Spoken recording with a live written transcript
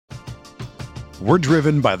We're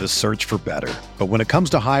driven by the search for better. But when it comes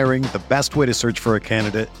to hiring, the best way to search for a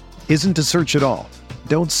candidate isn't to search at all.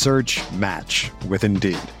 Don't search, match with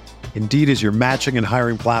Indeed. Indeed is your matching and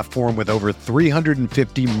hiring platform with over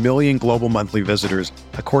 350 million global monthly visitors,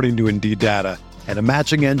 according to Indeed data, and a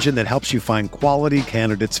matching engine that helps you find quality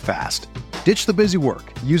candidates fast. Ditch the busy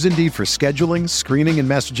work. Use Indeed for scheduling, screening, and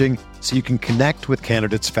messaging so you can connect with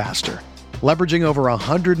candidates faster. Leveraging over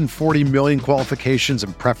 140 million qualifications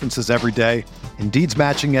and preferences every day, Indeed's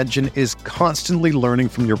matching engine is constantly learning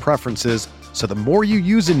from your preferences, so the more you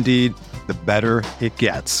use Indeed, the better it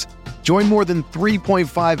gets. Join more than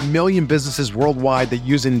 3.5 million businesses worldwide that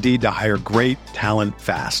use Indeed to hire great talent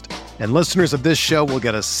fast. And listeners of this show will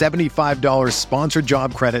get a $75 sponsored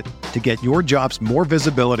job credit to get your jobs more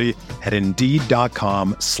visibility at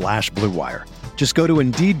Indeed.com/Blue Wire. Just go to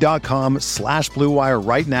Indeed.com/Blue Wire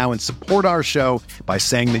right now and support our show by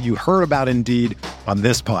saying that you heard about Indeed on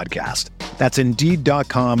this podcast. That's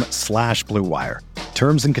Indeed.com/Blue Wire.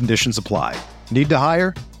 Terms and conditions apply. Need to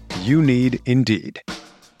hire? You need Indeed.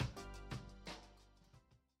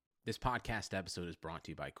 This podcast episode is brought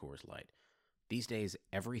to you by Coors Light. These days,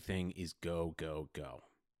 everything is go, go, go.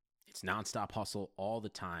 It's nonstop hustle all the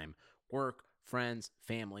time. Work, friends,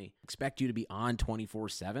 family, expect you to be on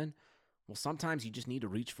 24/7. Well, sometimes you just need to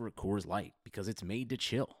reach for a Coors Light because it's made to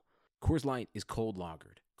chill. Coors Light is cold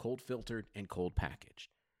lagered, cold filtered, and cold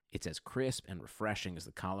packaged. It's as crisp and refreshing as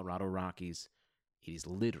the Colorado Rockies. It is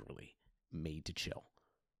literally made to chill.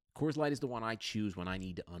 Coors Light is the one I choose when I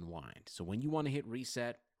need to unwind. So when you want to hit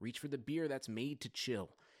reset, reach for the beer that's made to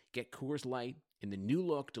chill. Get Coors Light in the new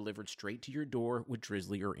look delivered straight to your door with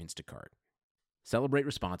Drizzly or Instacart. Celebrate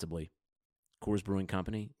responsibly. Coors Brewing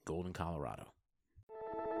Company, Golden, Colorado.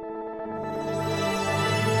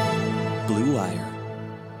 Blue Wire.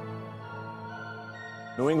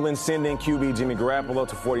 New England sending QB Jimmy Garoppolo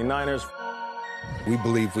to 49ers. We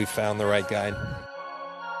believe we found the right guy.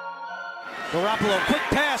 Garoppolo, quick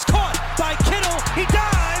pass, caught by Kittle. He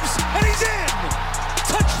dives, and he's in.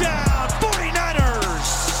 Touchdown,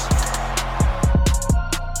 49ers.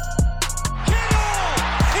 Kittle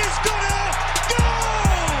is gonna go.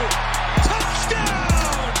 Touchdown.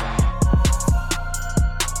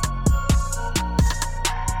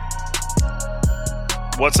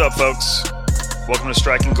 What's up, folks? Welcome to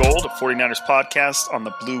Striking Gold, a 49ers podcast on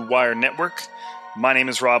the Blue Wire Network. My name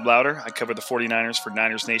is Rob Lauder. I cover the 49ers for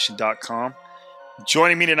NinersNation.com.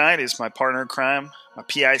 Joining me tonight is my partner in crime, my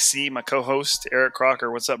PIC, my co-host, Eric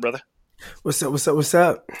Crocker. What's up, brother? What's up?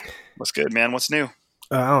 What's good, man? What's new?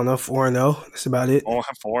 I don't know, 4-0. That's about it. Oh,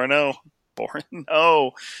 4-0.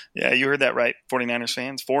 4-0. Yeah, you heard that right, 49ers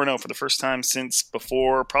fans. 4-0 for the first time since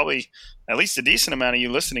before probably at least a decent amount of you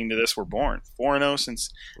listening to this were born. 4-0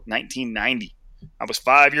 since 1990. I was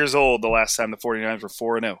 5 years old the last time the 49ers were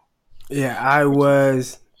 4-0. Yeah, I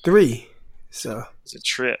was 3. So It's a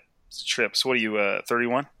trip. So what are you,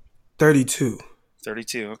 31? 32.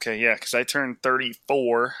 32. Okay, yeah, because I turned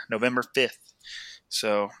 34 November 5th.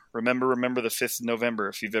 So remember the 5th of November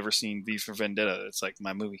if you've ever seen V for Vendetta. It's like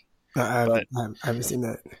my movie. I haven't seen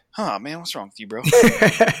that. Oh, man, what's wrong with you, bro?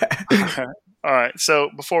 All right. So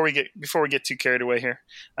before we get too carried away here,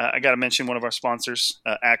 I got to mention one of our sponsors,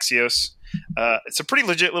 Axios. It's a pretty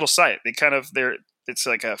legit little site. It's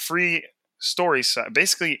like a free story site.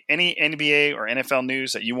 Basically, any NBA or NFL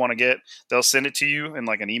news that you want to get, they'll send it to you in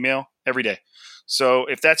like an email every day. So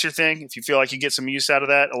if that's your thing, if you feel like you get some use out of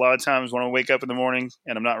that, a lot of times when I wake up in the morning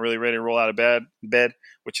and I'm not really ready to roll out of bed,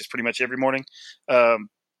 which is pretty much every morning,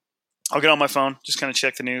 I'll get on my phone, just kind of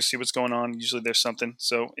check the news, see what's going on. Usually there's something.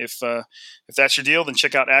 So if that's your deal, then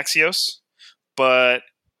check out Axios. But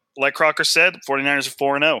like Crocker said, 49ers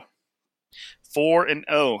are 4-0.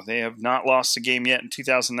 4-0. They have not lost a game yet in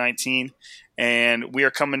 2019. And we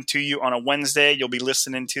are coming to you on a Wednesday. You'll be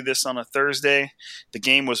listening to this on a Thursday. The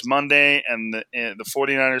game was Monday, and the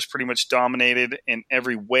 49ers pretty much dominated in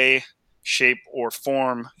every way, shape, or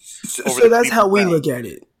form. So that's how we look at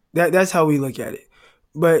it. That's how we look at it.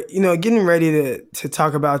 But, getting ready to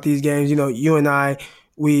talk about these games, you and I,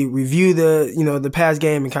 we review the past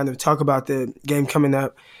game and kind of talk about the game coming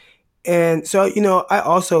up. And so, I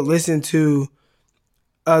also listen to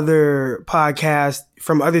other podcasts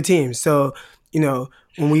from other teams. So,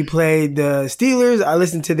 when we played the Steelers, I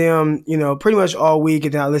listened to them, pretty much all week.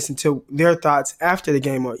 And then I listened to their thoughts after the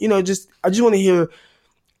game. I just want to hear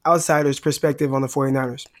outsiders' perspective on the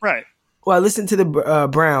 49ers. Right. Well, I listened to the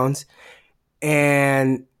Browns.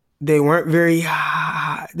 And they weren't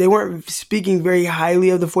speaking very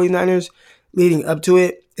highly of the 49ers leading up to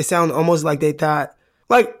it. It sounded almost like they thought,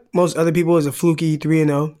 like most other people, it was a fluky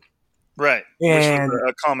 3-0. Right. And which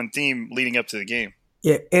was a common theme leading up to the game.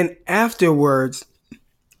 Yeah, and afterwards,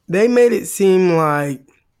 they made it seem like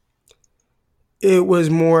it was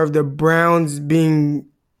more of the Browns being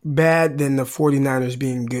bad than the 49ers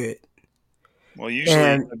being good. Well, usually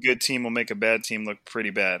a good team will make a bad team look pretty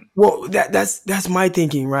bad. Well, that's my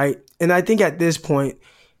thinking, right? And I think at this point,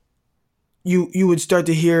 you would start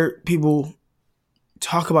to hear people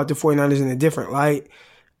talk about the 49ers in a different light.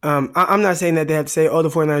 I'm not saying that they have to say, oh, the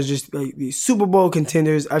 49ers just like these Super Bowl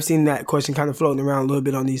contenders. I've seen that question kind of floating around a little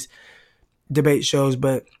bit on these debate shows,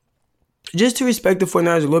 but just to respect the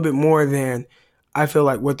 49ers a little bit more than I feel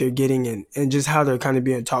like what they're getting and just how they're kind of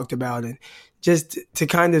being talked about. And just to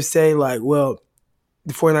kind of say like, well,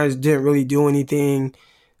 the 49ers didn't really do anything.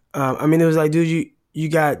 I mean, it was like, dude, you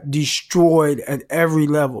got destroyed at every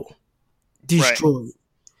level. Destroyed. Right.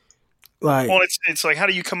 Like, well, it's like, how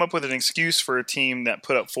do you come up with an excuse for a team that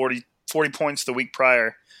put up 40 points the week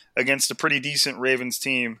prior against a pretty decent Ravens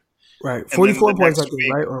team? Right, 44 points, I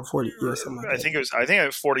think, right, or 40, yeah, something like that. I think it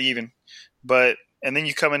was 40 even, and then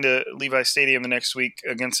you come into Levi Stadium the next week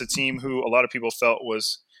against a team who a lot of people felt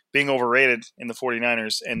was being overrated in the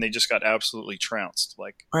 49ers, and they just got absolutely trounced.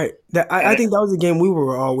 Like, right, I think that was the game we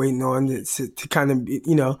were all waiting on to kind of,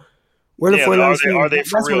 you know, where the 49ers are they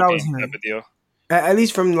for that's real what I was game hearing. type of deal. At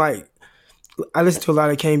least from like, I listen to a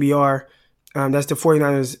lot of KBR. That's the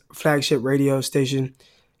 49ers flagship radio station.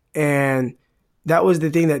 And that was the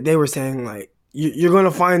thing that they were saying, like, you're going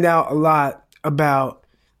to find out a lot about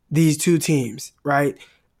these two teams, right?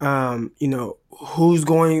 You know, who's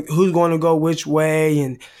going to go which way.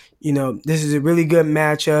 And, you know, this is a really good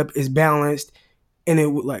matchup. It's balanced. And it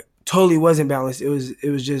like totally wasn't balanced. It was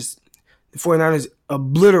just the 49ers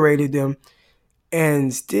obliterated them.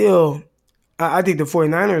 And still, I think the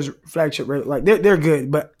 49ers flagship, like they're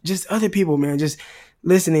good, but just other people, man, just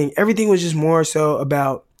listening, everything was just more so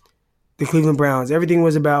about the Cleveland Browns. Everything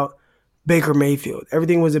was about Baker Mayfield.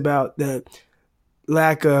 Everything was about the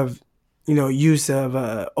lack of, you know, use of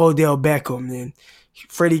Odell Beckham, and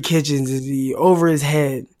Freddie Kitchens is over his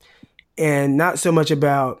head, and not so much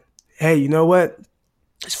about, hey, you know what?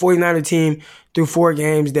 This 49er team through 4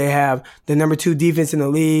 games, they have the number 2 defense in the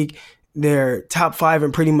league. They're top 5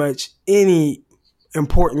 in pretty much any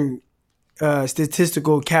important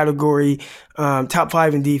statistical category. Top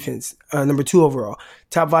 5 in defense, number 2 overall.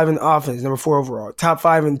 Top 5 in offense, number 4 overall. Top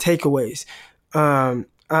 5 in takeaways.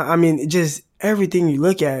 I mean, just everything you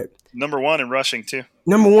look at. Number 1 in rushing too.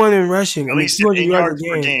 Number 1 in rushing. At least in yards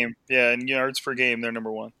per game. Yeah, in yards per game, they're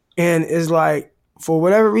number 1. And it's like, for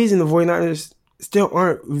whatever reason, the 49ers still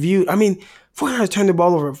aren't viewed. I mean, 49ers turned the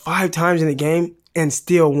ball over 5 times in the game and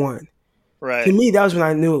still won. Right. To me, that was when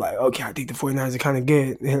I knew, like, okay, I think the 49ers are kind of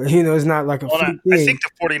good. You know, it's not like a I think the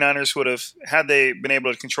 49ers would have, had they been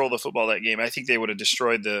able to control the football that game, I think they would have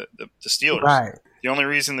destroyed the Steelers. Right. The only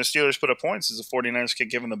reason the Steelers put up points is the 49ers kept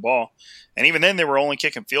giving the ball. And even then, they were only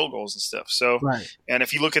kicking field goals and stuff. So, right. And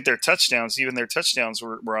if you look at their touchdowns, even their touchdowns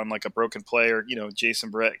were on like a broken play, or, you know, Jason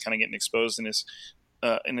Brett kind of getting exposed in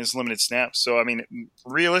his limited snaps. So, I mean,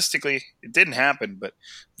 realistically, it didn't happen, but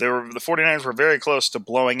the 49ers were very close to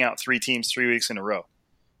blowing out 3 teams 3 weeks in a row.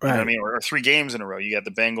 Right. You know what I mean? Or 3 games in a row. You got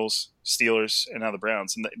the Bengals, Steelers, and now the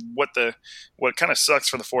Browns. And what kind of sucks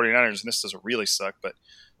for the 49ers, and this doesn't really suck, but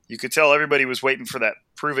you could tell everybody was waiting for that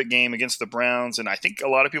prove-it game against the Browns, and I think a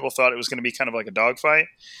lot of people thought it was going to be kind of like a dogfight.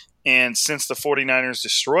 And since the 49ers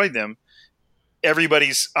destroyed them,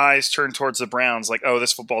 everybody's eyes turned towards the Browns like, oh,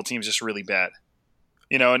 this football team is just really bad.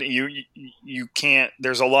 You know, and you can't –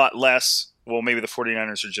 there's a lot less, well, maybe the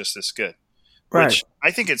 49ers are just this good. Right. Which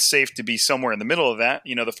I think it's safe to be somewhere in the middle of that.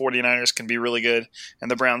 You know, the 49ers can be really good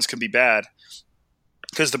and the Browns can be bad,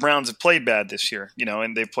 because the Browns have played bad this year, you know,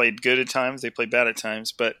 and they've played good at times, they played bad at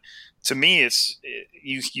times. But to me, it's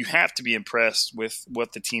you have to be impressed with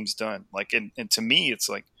what the team's done. Like, and to me, it's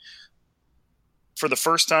like, for the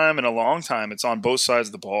first time in a long time, it's on both sides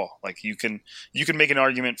of the ball. Like, you can make an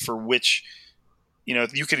argument for which – you know,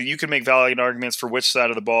 you could make valid arguments for which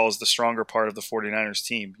side of the ball is the stronger part of the 49ers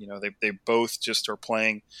team. You know, they both just are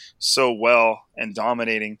playing so well and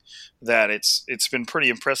dominating that it's been pretty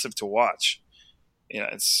impressive to watch. You know,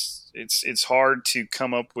 it's hard to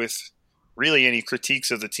come up with really any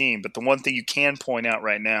critiques of the team, but the one thing you can point out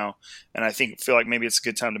right now, and I feel like maybe it's a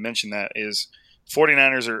good time to mention that, is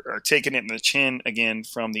 49ers are taking it in the chin again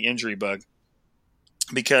from the injury bug,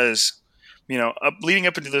 because – you know, leading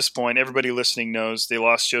up into this point, everybody listening knows they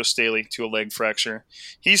lost Joe Staley to a leg fracture.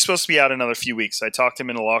 He's supposed to be out another few weeks. I talked to him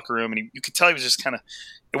in the locker room, and you could tell he was just kind of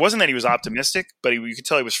 – it wasn't that he was optimistic, but you could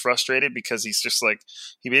tell he was frustrated, because he's just like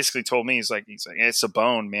 – he basically told me, he's like, it's a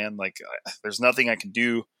bone, man. Like, there's nothing I can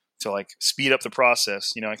do like speed up the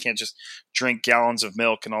process. I can't just drink gallons of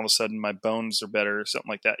milk and all of a sudden my bones are better or something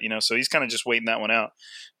like that. So he's kind of just waiting that one out.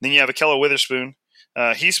 Then you have Ahkello Witherspoon.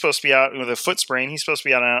 He's supposed to be out with a foot sprain. He's supposed to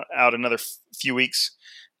be out another few weeks.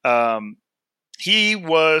 He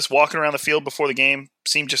was walking around the field before the game,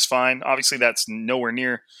 seemed just fine. Obviously, that's nowhere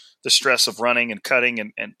near the stress of running and cutting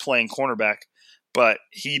and playing cornerback. But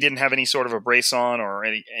he didn't have any sort of a brace on or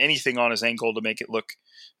anything on his ankle to make it look,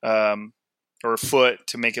 or foot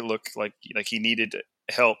to make it look like he needed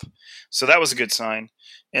help. So that was a good sign.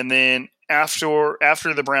 And then after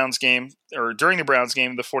the Browns game, or during the Browns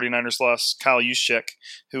game, the 49ers lost Kyle Juszczyk,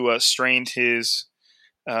 who strained his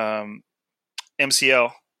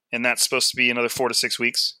MCL, and that's supposed to be another 4 to 6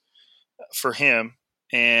 weeks for him.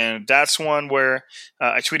 And that's one where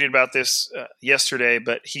I tweeted about this yesterday,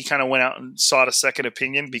 but he kind of went out and sought a second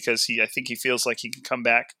opinion because I think he feels like he can come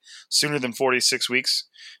back sooner than 4 to 6 weeks,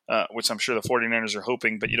 which I'm sure the 49ers are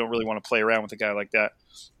hoping, but you don't really want to play around with a guy like that.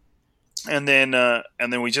 And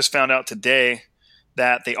then we just found out today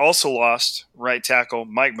that they also lost right tackle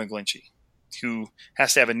Mike McGlinchey, who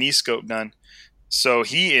has to have a knee scope done. So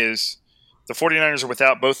the 49ers are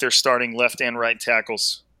without both their starting left and right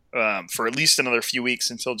tackles for at least another few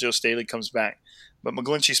weeks until Joe Staley comes back. But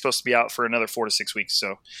McGlinchey's supposed to be out for another 4 to 6 weeks.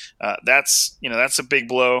 So that's a big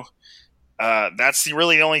blow. That's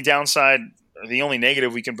really the only downside, or the only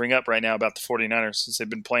negative we can bring up right now about the 49ers since they've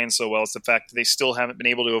been playing so well is the fact that they still haven't been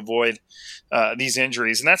able to avoid these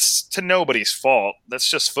injuries. And that's to nobody's fault. That's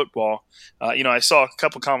just football. I saw a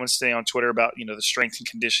couple comments today on Twitter about, the strength and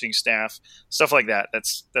conditioning staff, stuff like that.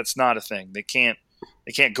 That's not a thing. They can't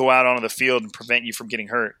go out onto the field and prevent you from getting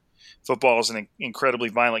hurt. Football is an incredibly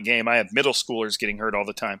violent game. I have middle schoolers getting hurt all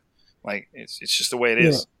the time. Like it's just the way it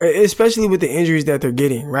is. Especially with the injuries that they're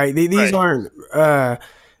getting, right? These aren't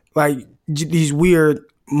like these weird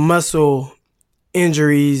muscle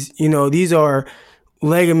injuries. These are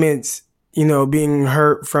ligaments, being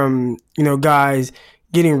hurt from, guys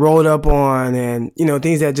getting rolled up on and,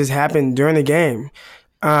 things that just happen during the game.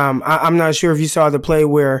 I'm not sure if you saw the play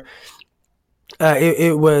where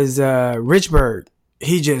it was Richburg.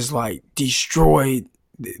 He just like destroyed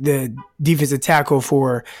the defensive tackle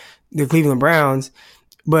for the Cleveland Browns,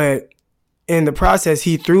 but in the process,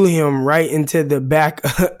 he threw him right into the back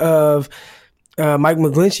of Mike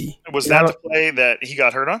McGlinchey. Was that the play that he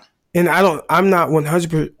got hurt on? And I'm not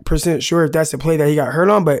 100% sure if that's the play that he got hurt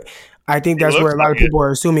on, but I think that's where a lot of people are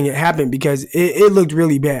assuming it happened because it looked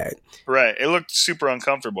really bad. Right. It looked super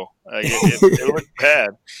uncomfortable. It looked bad.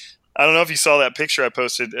 I don't know if you saw that picture I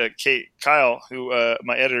posted. Kyle, who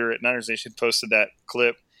my editor at Niners Nation, posted that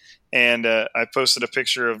clip. And I posted a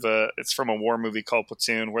picture of it's from a war movie called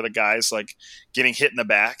Platoon, where the guy's like getting hit in the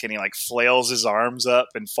back and he like flails his arms up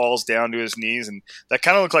and falls down to his knees. And that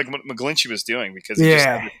kind of looked like what McGlinchey was doing because he just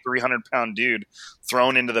had a 300-pound dude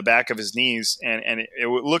thrown into the back of his knees. And it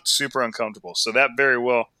looked super uncomfortable. So that very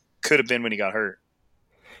well could have been when he got hurt.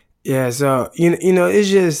 Yeah. So, it's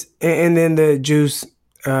just – and then the Juice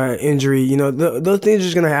injury, those things are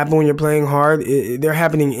just going to happen when you're playing hard. They're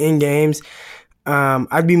happening in games.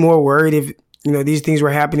 I'd be more worried if, these things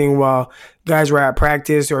were happening while guys were at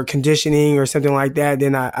practice or conditioning or something like that,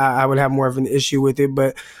 then I would have more of an issue with it.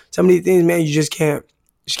 But some of these things, man, you just can't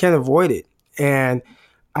avoid it. And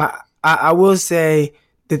I will say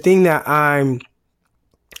the thing that I'm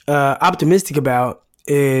optimistic about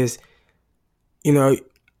is,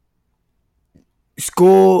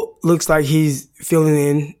 School looks like he's filling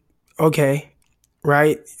in okay,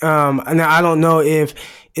 right? And I don't know if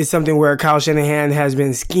it's something where Kyle Shanahan has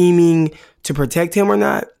been scheming to protect him or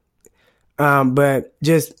not, but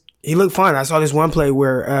just he looked fine. I saw this one play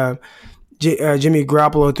where Jimmy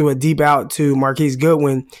Garoppolo threw a deep out to Marquise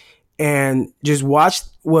Goodwin and just watched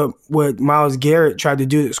what Myles Garrett tried to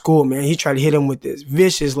do at School, man. He tried to hit him with this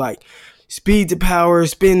vicious, like, speed to power,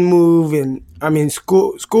 spin move, and,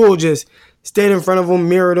 School just stayed in front of him,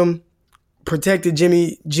 mirrored him, protected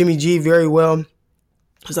Jimmy G very well.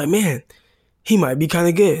 I was like, man, he might be kind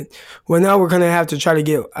of good. Well, now we're going to have to try to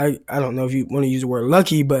get, I don't know if you want to use the word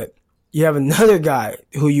lucky, but you have another guy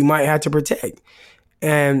who you might have to protect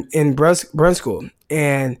and in Brunskill.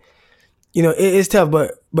 And, it's tough,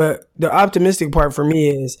 but the optimistic part for me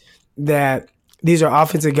is that these are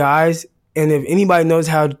offensive guys. And if anybody knows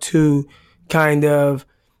how to kind of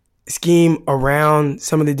scheme around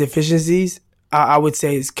some of the deficiencies, I would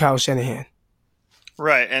say it's Kyle Shanahan.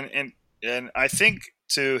 Right. And I think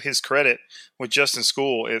to his credit with Justin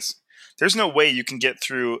School is there's no way you can get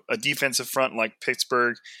through a defensive front like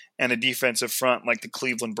Pittsburgh and a defensive front like the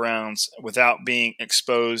Cleveland Browns without being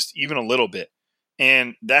exposed even a little bit.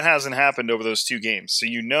 And that hasn't happened over those 2 games. So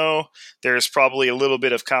there's probably a little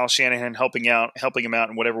bit of Kyle Shanahan helping him out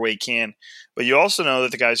in whatever way he can. But you also know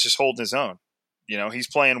that the guy's just holding his own. He's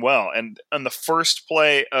playing well. And on the first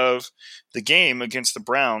play of the game against the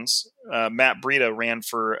Browns, Matt Breida ran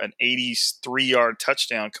for an 83-yard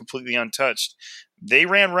touchdown, completely untouched. They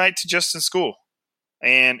ran right to Justin School.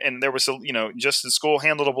 And there was Justin School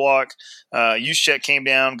handled a block. Juszczyk came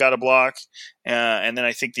down, got a block, and then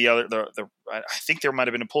I think I think there might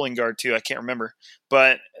have been a pulling guard too. I can't remember,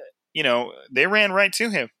 but they ran right to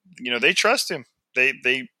him. They trust him.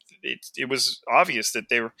 It was obvious that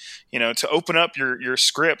they were to open up your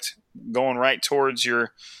script going right towards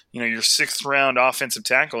your 6th round offensive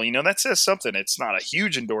tackle. That says something. It's not a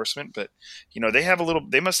huge endorsement, but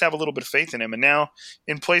they must have a little bit of faith in him. And now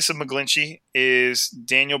in place of McGlinchey is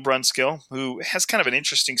Daniel Brunskill, who has kind of an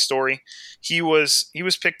interesting story. He was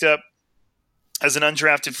picked up as an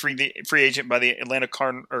undrafted free agent by the Atlanta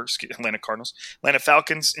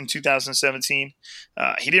Falcons in 2017.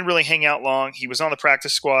 He didn't really hang out long. He was on the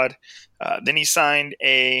practice squad. Then he signed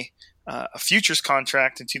a futures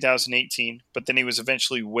contract in 2018, but then he was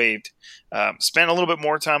eventually waived. Spent a little bit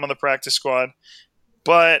more time on the practice squad,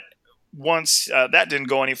 but once that didn't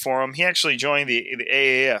go any for him, he actually joined the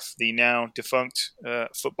AAF, the now defunct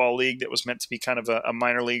football league that was meant to be kind of a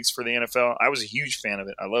minor leagues for the NFL. I was a huge fan of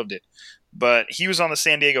it. I loved it. But he was on the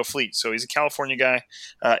San Diego Fleet, so he's a California guy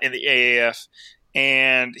in the AAF.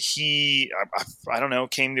 And he, I don't know,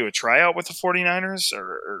 came to a tryout with the 49ers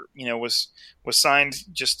or was signed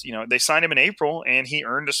they signed him in April, and he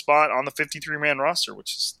earned a spot on the 53-man roster,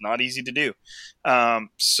 which is not easy to do.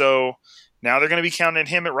 So now they're going to be counting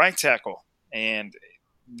him at right tackle. And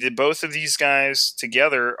both of these guys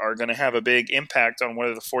together are going to have a big impact on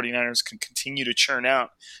whether the 49ers can continue to churn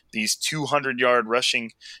out these 200-yard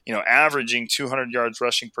rushing, averaging 200 yards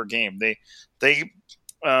rushing per game. They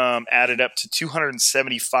added up to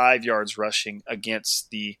 275 yards rushing against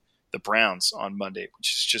the Browns on Monday,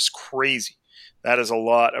 which is just crazy. That is a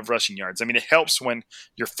lot of rushing yards. I mean, it helps when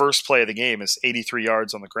your first play of the game is 83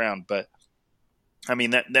 yards on the ground, but I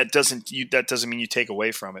mean that doesn't mean you take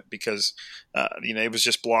away from it, because it was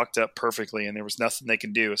just blocked up perfectly, and there was nothing they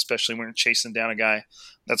could do, especially when you're chasing down a guy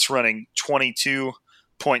that's running 22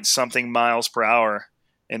 point something miles per hour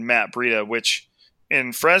in Matt Breida, which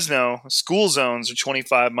in Fresno, school zones are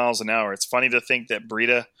 25 miles an hour. It's funny to think that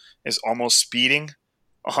Breida is almost speeding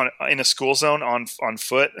in a school zone on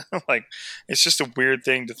foot. Like, it's just a weird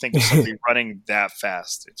thing to think of somebody running that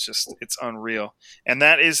fast. It's unreal. And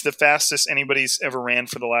that is the fastest anybody's ever ran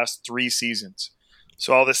for the last 3 seasons.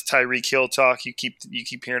 So all this Tyreek Hill talk you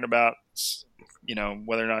keep hearing about,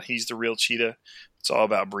 whether or not he's the real cheetah, it's all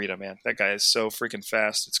about Breida, man. That guy is so freaking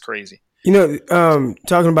fast. It's crazy. Talking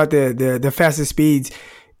about the fastest speeds.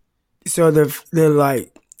 So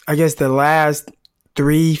the I guess the last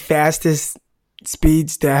 3 fastest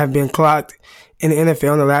speeds that have been clocked in the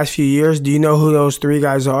NFL in the last few years. Do you know who those 3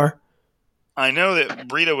 guys are? I know that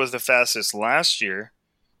Breida was the fastest last year.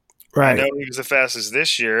 Right. I know he was the fastest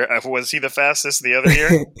this year. Was he the fastest the other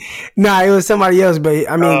year? Nah, it was somebody else. But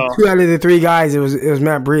I mean, 2 out of the 3 guys, it was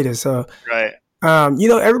Matt Breida. So right.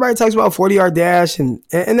 Everybody talks about 40-yard dash, and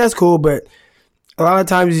that's cool. But a lot of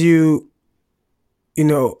times,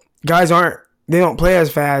 guys they don't play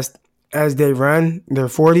as fast as they run their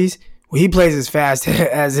 40s. Well, he plays as fast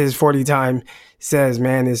as his 40 time says,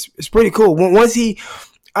 man. It's pretty cool. Once he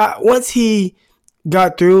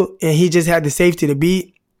got through and he just had the safety to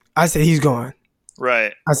beat, I said he's gone.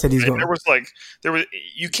 Right. I said he's gone.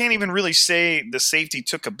 You can't even really say the safety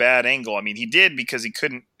took a bad angle. I mean, he did because he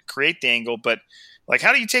couldn't create the angle, but like,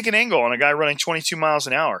 how do you take an angle on a guy running 22 miles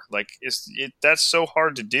an hour? Like, that's so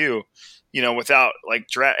hard to do. Without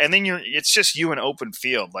and then it's just you in open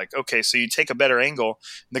field. Like, okay, so you take a better angle,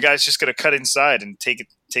 and the guy's just going to cut inside and take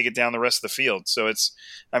it down the rest of the field. So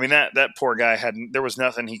that poor guy there was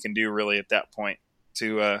nothing he can do really at that point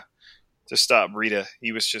to stop Breida.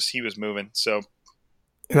 He was moving. So,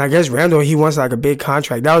 and I guess Randall, he wants like a big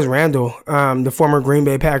contract. That was Randall, the former Green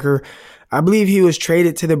Bay Packer. I believe he was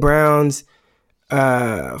traded to the Browns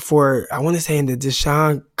for, I want to say, in the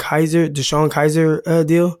Deshaun Kaiser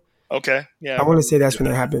deal. Okay, yeah. I want to say that's when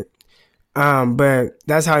it happened. But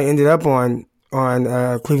that's how he ended up on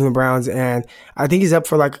Cleveland Browns, and I think he's up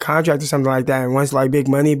for like a contract or something like that, and wants like big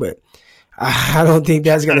money. But I don't think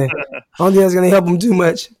that's gonna help him too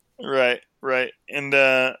much. Right. And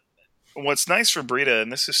what's nice for Breida, and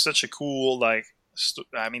this is such a cool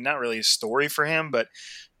not really a story for him, but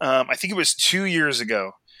I think it was 2 years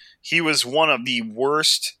ago. He was one of the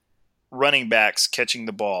worst running backs catching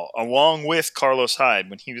the ball, along with Carlos Hyde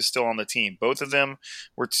when he was still on the team. Both of them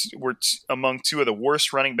were among two of the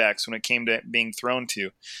worst running backs when it came to being thrown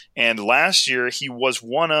to. And last year, he was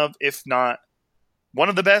one of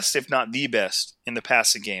the best, if not the best, in the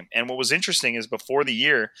passing game. And what was interesting is before the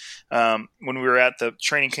year, when we were at the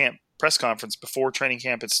training camp press conference before training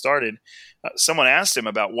camp had started, someone asked him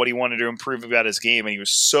about what he wanted to improve about his game, and he was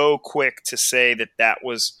so quick to say that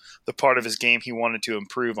was the part of his game he wanted to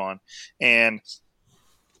improve on. And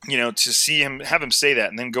to see him, have him say that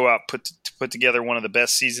and then go out to put together one of the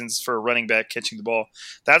best seasons for a running back catching the ball,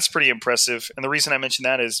 that's pretty impressive. And the reason I mention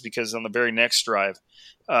that is because on the very next drive,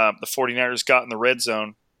 the 49ers got in the red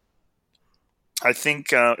zone. I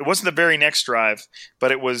think it wasn't the very next drive,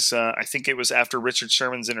 but it was. I think it was after Richard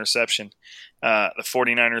Sherman's interception. The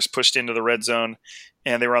 49ers pushed into the red zone,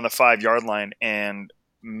 and they were on the 5-yard line. And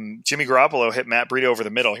Jimmy Garoppolo hit Matt Breida over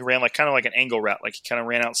the middle. He ran kind of like an angle route, like he kind of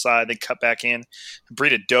ran outside, they cut back in.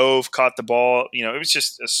 Breida dove, caught the ball. It was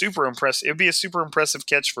just a super impressive. It would be a super impressive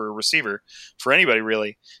catch for a receiver, for anybody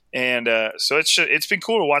really. And so it's been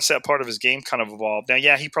cool to watch that part of his game kind of evolve. Now,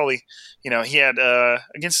 yeah, he probably, he had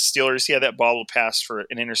against the Steelers, he had that bobbled pass for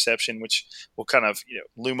an interception, which will kind of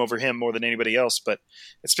loom over him more than anybody else. But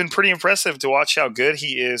it's been pretty impressive to watch how good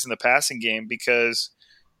he is in the passing game because.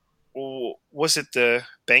 Was it the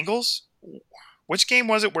Bengals? Which game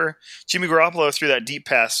was it where Jimmy Garoppolo threw that deep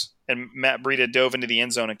pass and Matt Breida dove into the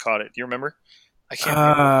end zone and caught it? Do you remember? I can't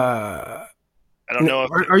remember. I don't know.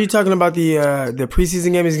 Are you talking about the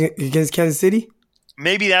preseason game against Kansas City?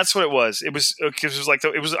 Maybe that's what it was. It was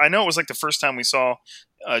because I know it was like the first time we saw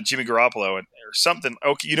Jimmy Garoppolo or something.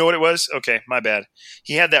 Okay, you know what it was? Okay, my bad.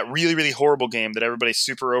 He had that really, really horrible game that everybody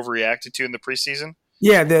super overreacted to in the preseason.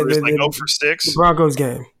 Yeah, the 0 for 6. The Broncos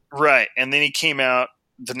game. Right, and then he came out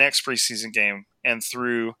the next preseason game and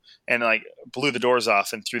threw and blew the doors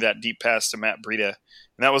off and threw that deep pass to Matt Breida, and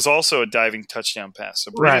that was also a diving touchdown pass.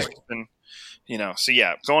 So Breida's been, so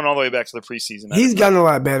yeah, going all the way back to the preseason. He's gotten a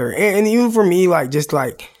lot better, and even for me, just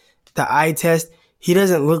the eye test, he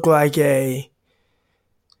doesn't look like it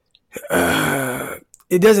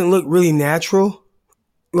doesn't look really natural,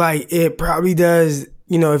 like it probably does.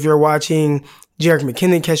 If you're watching Jerick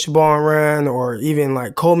McKinnon catch the ball and run, or even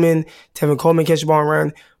Tevin Coleman catch the ball and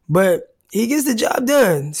run, but he gets the job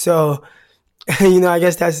done. So, I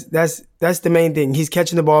guess that's the main thing. He's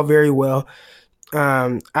catching the ball very well.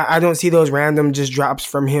 I don't see those random just drops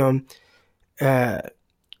from him.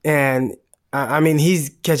 And I mean, he's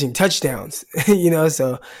catching touchdowns,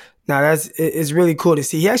 so now it's really cool to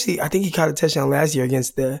see. I think he caught a touchdown last year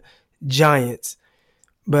against the Giants.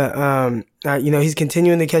 But he's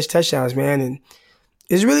continuing to catch touchdowns, man, and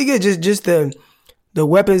it's really good. Just the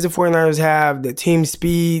weapons the 49ers have, the team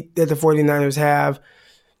speed that the 49ers have.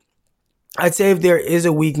 I'd say if there is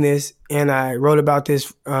a weakness, and I wrote about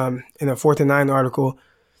this in a 4th and 9 article,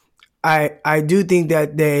 I do think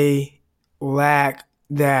that they lack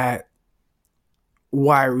that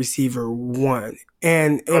wide receiver one.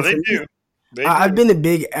 And they do. I've been a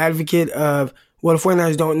big advocate of, well, the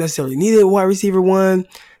 49ers don't necessarily need a wide receiver one.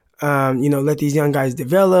 Let these young guys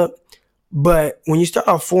develop. But when you start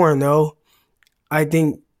off 4-0, I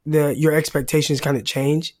think your expectations kind of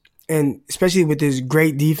change. And especially with this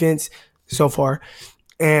great defense so far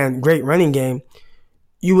and great running game,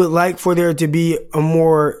 you would like for there to be a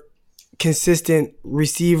more consistent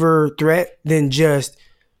receiver threat than just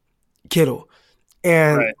Kittle.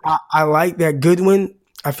 And right. I like that Goodwin.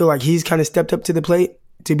 I feel like he's kind of stepped up to the plate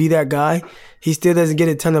to be that guy. He still doesn't get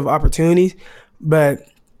a ton of opportunities, but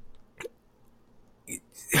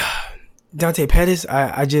Dante Pettis,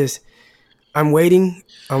 I'm waiting.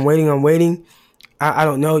 I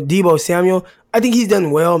don't know. Deebo Samuel, I think he's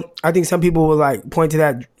done well. I think some people will point to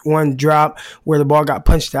that one drop where the ball got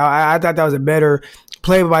punched out. I thought that was a better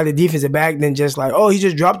play by the defensive back than just he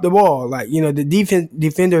just dropped the ball. The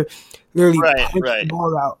defender literally punched the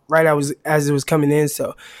ball out as it was coming in.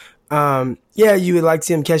 So, you would like to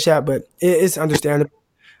see him catch that, but it's understandable.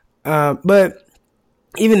 But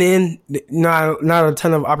even then, not a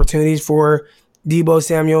ton of opportunities for Deebo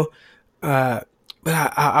Samuel. But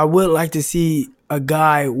I would like to see a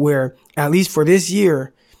guy where, at least for this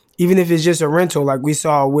year, even if it's just a rental like we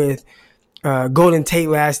saw with Golden Tate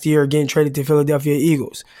last year getting traded to Philadelphia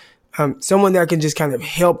Eagles, someone that can just kind of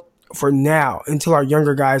help for now until our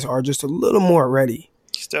younger guys are just a little more ready.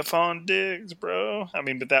 Stephon Diggs, bro. I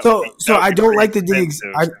mean, but that. So I don't like the Diggs.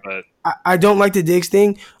 I don't like the Diggs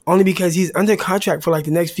thing only because he's under contract for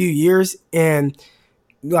the next few years, and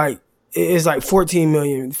it's $14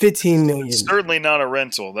 million, $15 million. It's certainly not a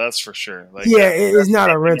rental, that's for sure. It's not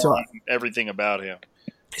a rental. Everything about him.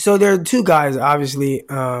 So there are two guys, obviously.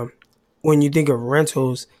 when you think of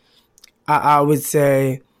rentals, I would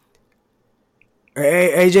say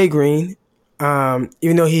AJ Green.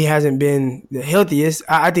 Even though he hasn't been the healthiest,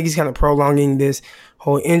 I think he's kind of prolonging this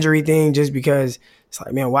whole injury thing just because it's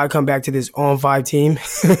like, man, why come back to this on-5 team?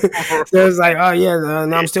 So it's like, oh, yeah,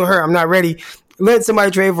 no, I'm still hurt. I'm not ready. Let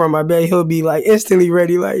somebody trade for him. I bet he'll be like instantly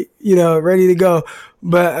ready, like, ready to go.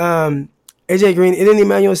 But AJ Green and then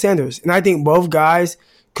Emmanuel Sanders. And I think both guys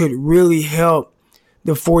could really help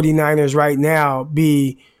the 49ers right now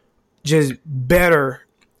be just better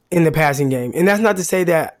in the passing game. And that's not to say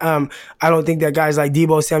that I don't think that guys like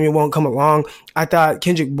Deebo Samuel won't come along. I thought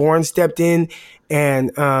Kendrick Bourne stepped in and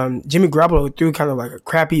Jimmy Garoppolo threw kind of like a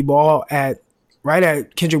crappy ball right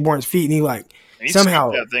at Kendrick Bourne's feet, and he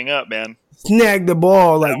somehow that thing up, man. Snagged the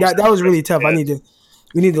ball. Like that was really tough. We need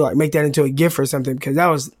to like make that into a GIF or something because that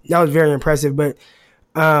was very impressive. But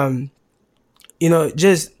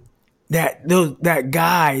just that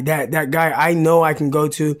guy I know I can go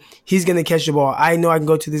to. He's gonna catch the ball. I know I can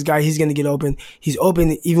go to this guy. He's gonna get open. He's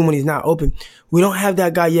open even when he's not open. We don't have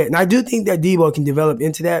that guy yet, and I do think that Deebo can develop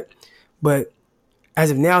into that, but as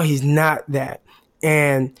of now, he's not that.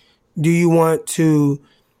 And do you want to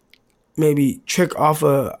maybe trick off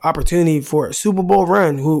a opportunity for a Super Bowl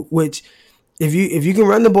run? Which if you can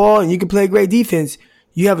run the ball and you can play great defense,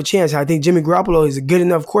 you have a chance. I think Jimmy Garoppolo is a good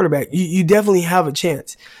enough quarterback. You definitely have a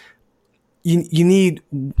chance. You need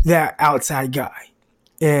that outside guy.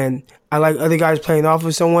 And I like other guys playing off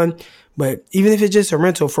of someone, but even if it's just a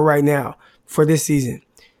rental for right now, for this season,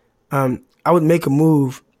 I would make a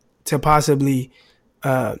move to possibly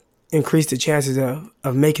increase the chances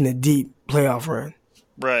of making a deep playoff run.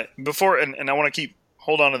 Right. Before, and I want to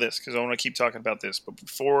hold on to this because I want to keep talking about this. But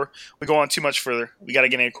before we go on too much further, we got to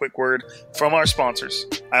get in a quick word from our sponsors.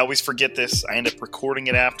 I always forget this. I end up recording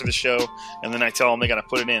it after the show, and then I tell them they got to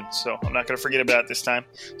put it in. So I'm not going to forget about it this time.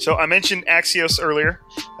 So I mentioned Axios earlier.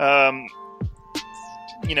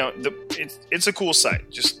 It's a cool site.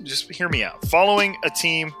 Just hear me out. Following a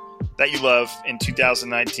team that you love in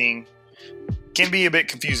 2019 can be a bit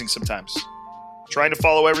confusing sometimes. Trying to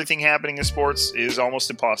follow everything happening in sports is almost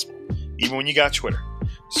impossible, even when you got Twitter.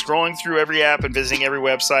 Scrolling through every app and visiting every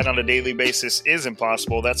website on a daily basis is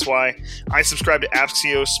impossible. That's why I subscribe to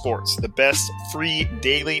Axios Sports, the best free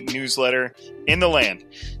daily newsletter in the land.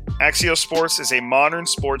 Axios Sports is a modern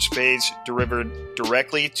sports page delivered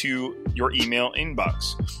directly to your email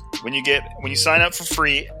inbox. When you sign up for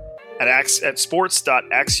free at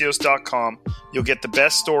sports.axios.com, you'll get the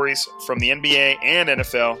best stories from the NBA and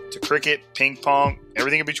NFL to cricket, ping pong,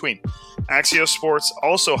 everything in between. Axios Sports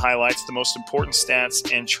also highlights the most important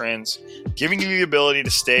stats and trends, giving you the ability to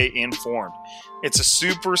stay informed. It's a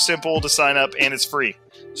super simple to sign up and it's free.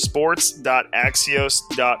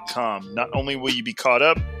 Sports.axios.com. Not only will you be caught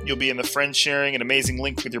up, you'll be in the friend sharing and amazing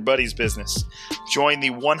link with your buddy's business. Join the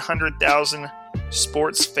 100,000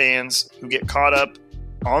 sports fans who get caught up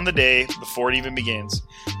on the day before it even begins.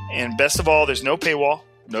 And best of all, there's no paywall,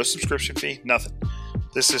 no subscription fee, nothing.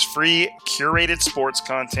 This is free, curated sports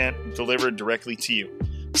content delivered directly to you.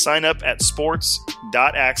 Sign up at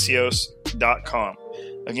sports.axios.com.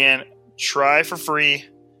 Again, try for free,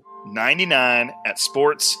 $99 at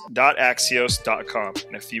sports.axios.com.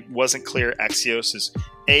 And if it wasn't clear, Axios is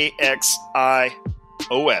AXIOS.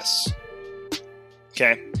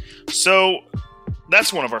 Okay, so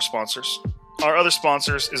that's one of our sponsors. Our other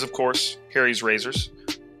sponsors is, of course, Harry's Razors,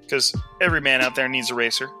 because every man out there needs a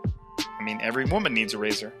razor. I mean, every woman needs a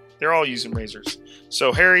razor. They're all using razors.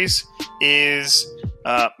 So Harry's is,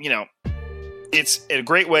 it's a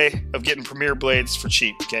great way of getting premier blades for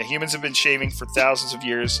cheap. Okay, humans have been shaving for thousands of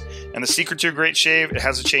years, and the secret to a great shave, it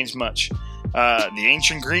hasn't changed much. The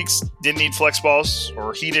ancient Greeks didn't need flex balls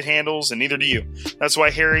or heated handles, and neither do you. That's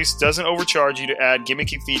why Harry's doesn't overcharge you to add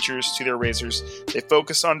gimmicky features to their razors. They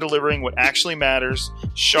focus on delivering what actually matters: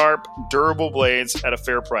 sharp, durable blades at a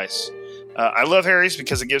fair price. I love Harry's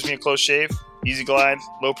because it gives me a close shave, easy glide,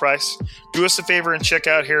 low price. Do us a favor and check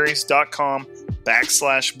out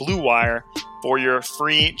harrys.com/Blue Wire for your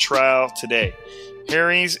free trial today.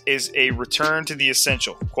 Harry's is a return to the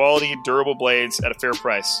essential: quality, durable blades at a fair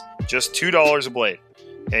price. Just $2 a blade.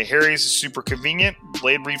 Okay, Harry's is super convenient.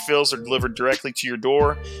 Blade refills are delivered directly to your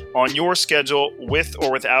door on your schedule with or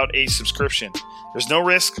without a subscription. There's no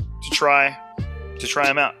risk to try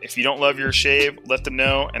them out. If you don't love your shave, let them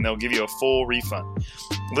know and they'll give you a full refund.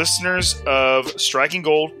 Listeners of Striking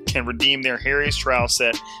Gold can redeem their Harry's trial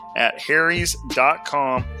set at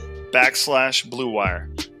harrys.com/Blue Wire.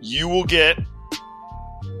 You will get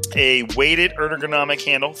a weighted ergonomic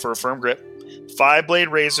handle for a firm grip, 5-blade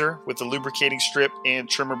razor with a lubricating strip and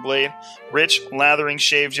trimmer blade, rich lathering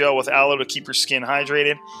shave gel with aloe to keep your skin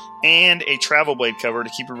hydrated, and a travel blade cover to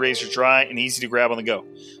keep your razor dry and easy to grab on the go.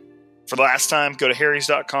 For the last time, go to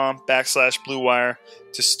harrys.com/Blue Wire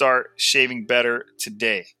to start shaving better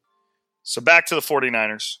today. So back to the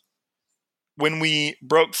 49ers. When we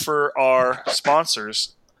broke for our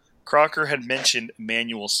sponsors, Crocker had mentioned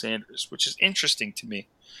Emmanuel Sanders, which is interesting to me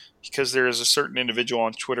because there is a certain individual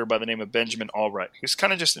on Twitter by the name of Benjamin Albright, who's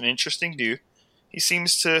kind of just an interesting dude. He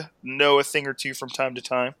seems to know a thing or two from time to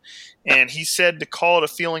time, and he said to call it a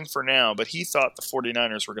feeling for now, but he thought the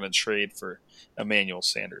 49ers were going to trade for Emmanuel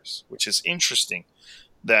Sanders, which is interesting.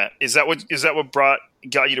 Is that what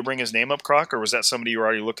got you to bring his name up, Croc, or was that somebody you were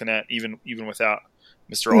already looking at even without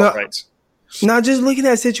Mr. Albright's? Not just looking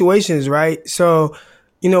at situations, right? So,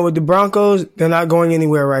 with the Broncos, they're not going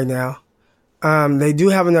anywhere right now. They do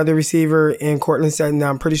have another receiver in Cortland Sutton.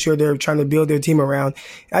 I'm pretty sure they're trying to build their team around.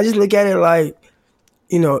 I just look at it like,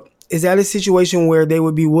 is that a situation where they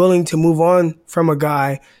would be willing to move on from a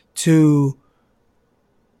guy to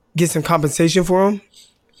get some compensation for him?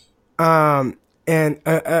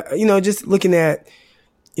 Just looking at,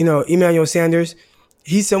 Emmanuel Sanders,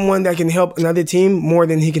 he's someone that can help another team more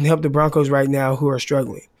than he can help the Broncos right now who are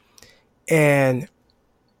struggling. And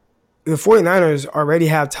the 49ers already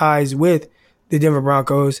have ties with the Denver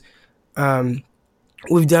Broncos.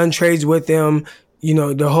 We've done trades with them,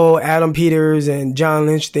 the whole Adam Peters and John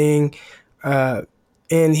Lynch thing. And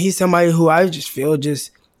he's somebody who I just feel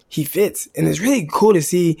he fits. And it's really cool to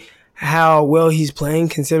see how well he's playing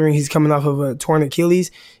considering he's coming off of a torn Achilles.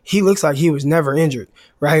 He looks like he was never injured,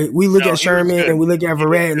 right? We look at Sherman and we look at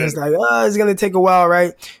Verrett and it's like, it's going to take a while,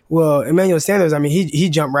 right? Well, Emmanuel Sanders, he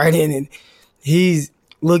jumped right in and he's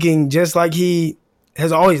looking just like he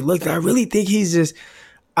has always looked. And I really think he's just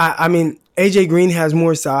AJ Green has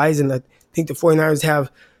more size, and I think the 49ers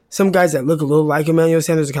have some guys that look a little like Emmanuel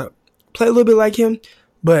Sanders, kind of play a little bit like him,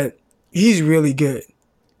 but he's really good.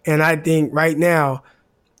 And I think right now,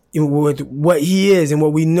 with what he is and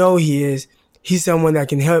what we know he is, he's someone that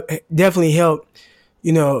can definitely help,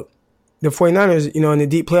 the 49ers, in the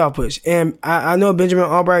deep playoff push. And I know Benjamin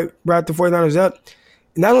Albright brought the 49ers up,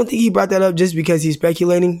 and I don't think he brought that up just because he's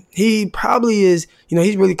speculating. He probably is,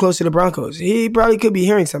 he's really close to the Broncos. He probably could be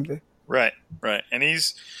hearing something. Right. And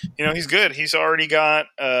he's good. He's already got,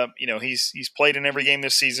 he's played in every game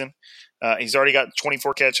this season. He's already got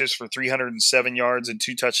 24 catches for 307 yards and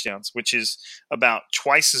 2 touchdowns, which is about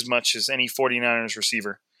twice as much as any 49ers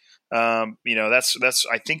receiver. That's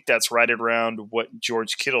I think that's right around what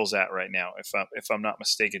George Kittle's at right now, if I'm not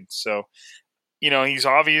mistaken. So, he's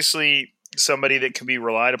obviously somebody that can be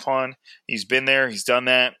relied upon. He's been there. He's done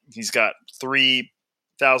that. He's got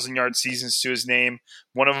 3,000-yard seasons to his name.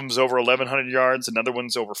 One of them's over 1,100 yards. Another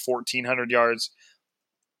one's over 1,400 yards.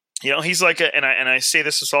 He's like and I say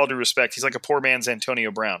this with all due respect, he's like a poor man's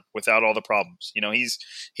Antonio Brown without all the problems.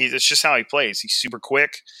 It's just how he plays. He's super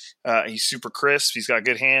quick. He's super crisp. He's got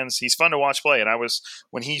good hands. He's fun to watch play. And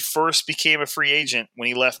when he first became a free agent, when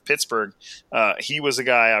he left Pittsburgh, he was a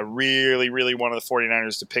guy I really, really wanted the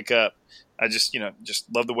 49ers to pick up. I just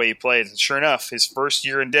love the way he plays. And sure enough, his first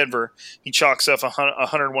year in Denver, he chalks up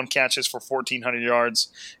 101 catches for 1,400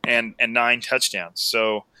 yards and 9 touchdowns.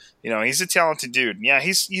 So, he's a talented dude. Yeah,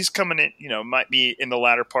 he's coming in, might be in the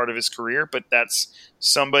latter part of his career, but that's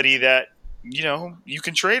somebody that, you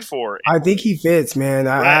can trade for. I think he fits, man.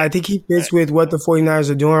 Right. I think he fits with what the 49ers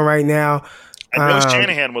are doing right now. I know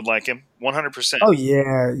Shanahan would like him 100%. Oh,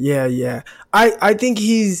 yeah. I think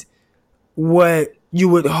he's what you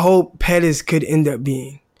would hope Pettis could end up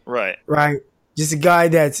being. Right. Just a guy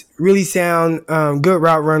that's really sound, good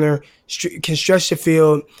route runner, can stretch the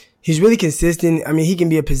field. He's really consistent. He can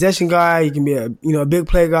be a possession guy. He can be a big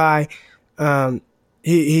play guy.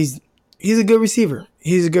 He's a good receiver.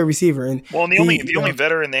 And the only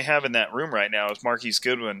veteran they have in that room right now is Marquise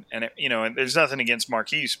Goodwin. And and there's nothing against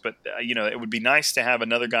Marquise, but it would be nice to have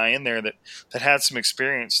another guy in there that had some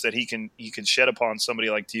experience that he can shed upon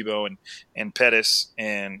somebody like Tebow and Pettis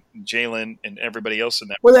and Jalen and everybody else in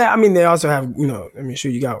that. Well, they also have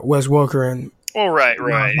sure you got Wes Welker and. Oh, right,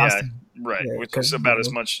 yeah. Right, yeah, which is about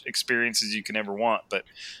as much experience as you can ever want. But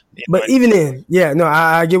even then,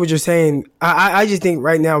 I get what you're saying. I just think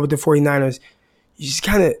right now with the 49ers,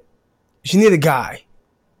 you need a guy,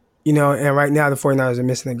 and right now the 49ers are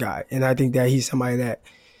missing a guy. And I think that he's somebody that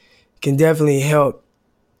can definitely help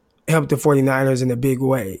the 49ers in a big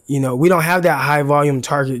way. We don't have that high volume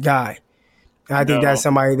target guy. And I think that's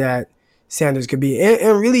somebody that Sanders could be.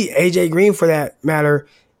 And really AJ Green for that matter,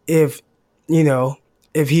 if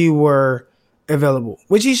he were available,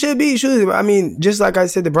 which he should be. I mean, just like I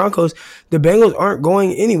said, the Bengals aren't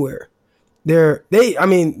going anywhere. They're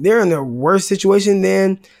in a worse situation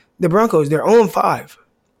than the Broncos. They're 0-5.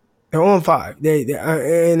 They're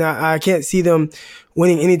 0-5. I can't see them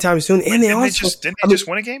winning anytime soon. And didn't they just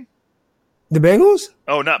win a game? The Bengals?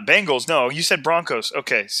 Oh, not Bengals. No, you said Broncos.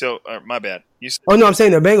 Okay, so my bad. I'm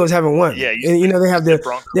saying the Bengals haven't won. Yeah, they have they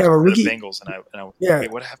have a rookie Bengals, and I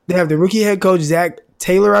wait, what happened? They have the rookie head coach Zach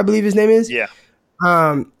Taylor, I believe his name is. Yeah.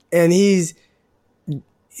 And he's,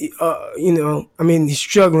 he's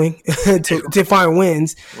struggling to find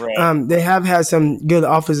wins. Right. They have had some good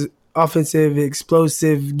offensive,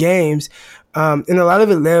 explosive games, and a lot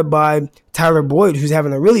of it led by Tyler Boyd, who's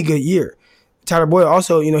having a really good year. Tyler Boyd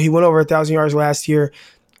also, he went over 1,000 yards last year.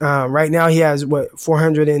 Right now he has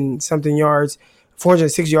 400 and something yards,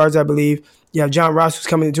 406 yards, I believe. You have John Ross who's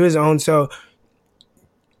coming into his own. So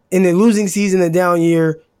in the losing season, a down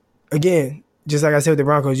year, again, just like I said with the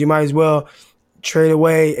Broncos, you might as well trade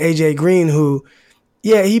away AJ Green, who,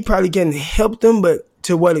 he probably can help them, but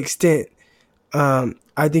to what extent?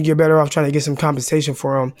 I think you're better off trying to get some compensation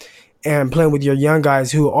for him and playing with your young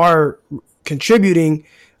guys who are contributing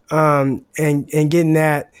and getting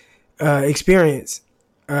that experience.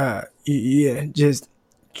 Just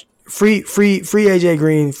free AJ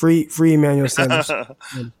Green, free Emmanuel Sanders.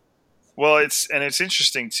 Well, it's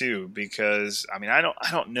interesting too, because I mean I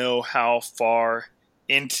don't know how far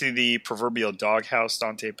into the proverbial doghouse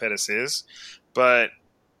Dante Pettis is, but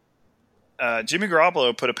Jimmy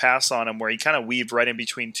Garoppolo put a pass on him where he kind of weaved right in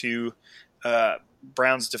between two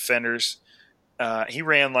Browns defenders. He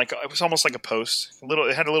ran it was almost like a post.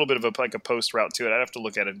 It had a little bit of a post route to it. I'd have to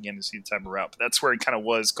look at it again to see the type of route, but that's where he kind of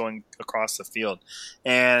was going across the field.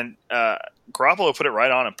 And Garoppolo put it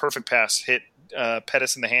right on him. Perfect pass, hit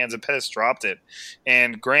Pettis in the hands, and Pettis dropped it.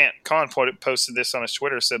 And Grant Conn posted this on his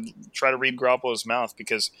Twitter, said, try to read Garoppolo's mouth,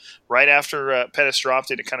 because right after Pettis dropped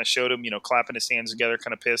it, it kind of showed him, clapping his hands together,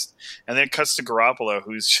 kind of pissed. And then it cuts to Garoppolo,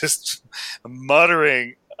 who's just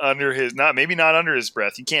muttering under his, maybe not under his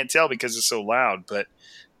breath. You can't tell because it's so loud, but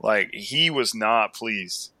he was not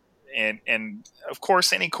pleased. And of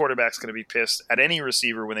course, any quarterback's going to be pissed at any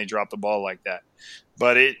receiver when they drop the ball like that.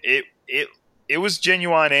 But it was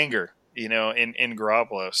genuine anger, in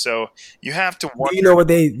Garoppolo. So you have to wonder. You know what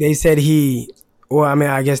they said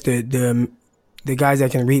I guess the guys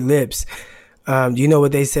that can read lips. Do you know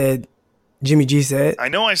what they said Jimmy G said? I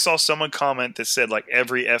know I saw someone comment that said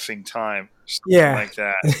every effing time. Like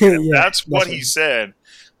that. That's what he said.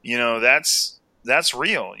 That's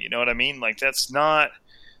real. You know what I mean? That's not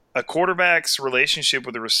a quarterback's relationship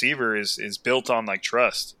with a receiver is built on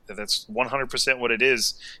trust. That's 100% what it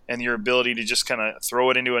is, and your ability to just kind of throw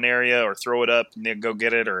it into an area or throw it up and then go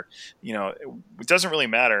get it, or it doesn't really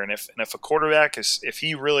matter. And if a quarterback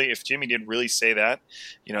if Jimmy did really say that,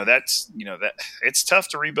 that it's tough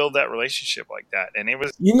to rebuild that relationship like that. And it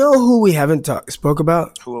was. You know who we haven't spoke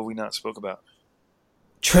about? Who have we not spoke about?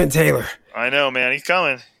 Trent Taylor. I know, man. He's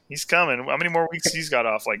coming. How many more weeks he's got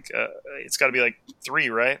off? It's got to be 3,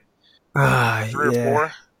 right? 3 or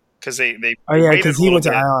 4? Because they because he went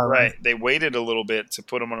to IR, right? They waited a little bit to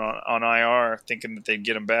put him on IR, thinking that they'd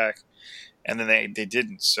get him back, and then they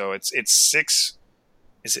didn't. So it's 6.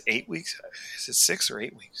 Is it 8 weeks? Is it 6 or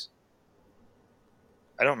 8 weeks?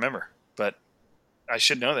 I don't remember, but I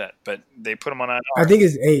should know that. But they put him on IR. I think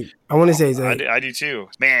it's 8. I want to say it's 8. I do too.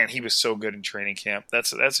 Man, he was so good in training camp.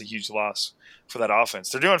 That's a huge loss for that offense.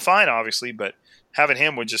 They're doing fine, obviously, but having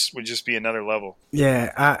him would just be another level.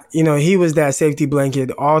 Yeah, he was that safety blanket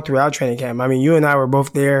all throughout training camp. I mean, you and I were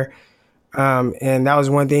both there, and that was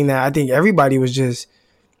one thing that I think everybody was just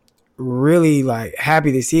really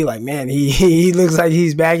happy to see. Man, he looks like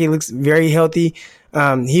he's back. He looks very healthy.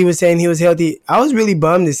 He was saying he was healthy. I was really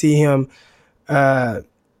bummed to see him, get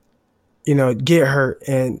hurt,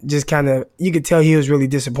 and just kind of you could tell he was really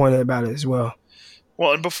disappointed about it as well.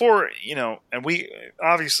 Well, and before, and we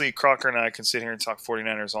obviously Crocker and I can sit here and talk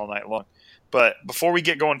 49ers all night long, but before we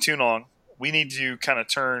get going too long, we need to kind of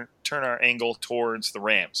turn our angle towards the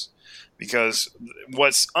Rams, because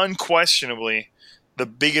what's unquestionably the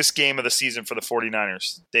biggest game of the season for the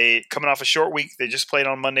 49ers. They coming off a short week. They just played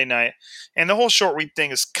on Monday night, and the whole short week thing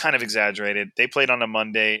is kind of exaggerated. They played on a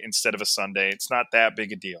Monday instead of a Sunday. It's not that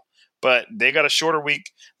big a deal. But they got a shorter week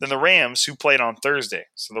than the Rams, who played on Thursday.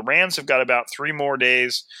 So the Rams have got about 3 to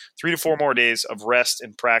 4 more days of rest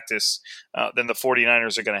and practice than the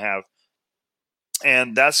 49ers are going to have.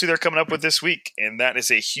 And that's who they're coming up with this week. And that is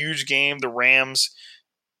a huge game. The Rams,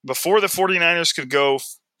 before the 49ers could go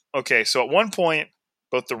 – okay, so at one point,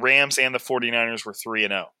 both the Rams and the 49ers were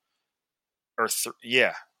 3-0.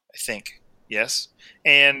 I think. Yes.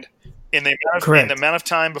 And In the amount of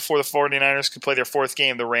time before the 49ers could play their fourth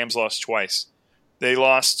game, the Rams lost twice. They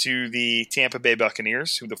lost to the Tampa Bay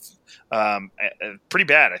Buccaneers, who pretty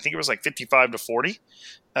bad. I think it was like 55-40.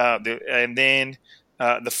 And then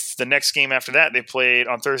the next game after that, they played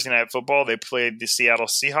on Thursday Night Football. They played the Seattle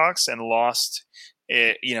Seahawks and lost,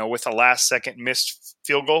 with a last-second missed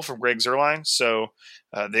field goal from Greg Zuerlein. So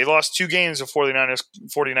they lost 2 games before the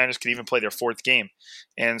 49ers could even play their fourth game.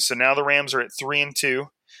 And so now the Rams are at 3-2.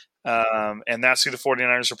 And that's who the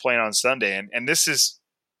 49ers are playing on Sunday. And this is,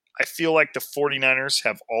 I feel like the 49ers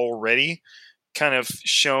have already kind of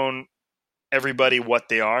shown everybody what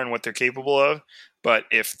they are and what they're capable of. But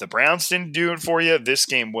if the Browns didn't do it for you, this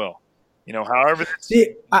game will. However.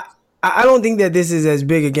 See, I don't think that this is as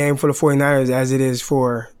big a game for the 49ers as it is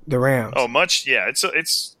for the Rams. Oh, much? Yeah. It's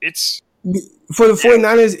for the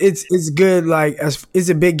 49ers, it's good. Like, it's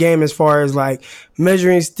a big game as far as like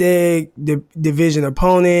measuring stick, the division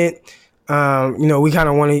opponent. We kind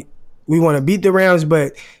of want to beat the Rams,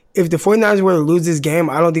 but if the 49ers were to lose this game,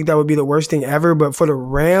 I don't think that would be the worst thing ever. But for the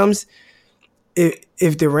Rams,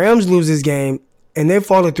 if the Rams lose this game and they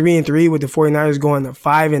fall to 3-3 with the 49ers going to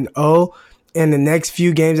 5-0, and the next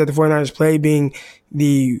few games that the 49ers play being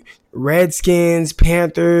the Redskins,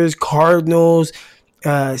 Panthers, Cardinals,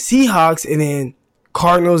 Seahawks, and then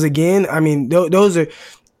Cardinals again. I mean,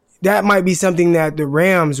 that might be something that the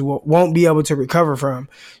Rams won't be able to recover from.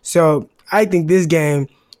 So I think this game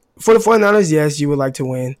for the 49ers, yes, you would like to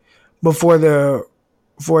win, but for the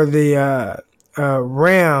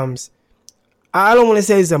Rams, I don't want to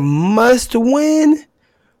say it's a must win,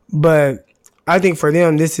 but I think for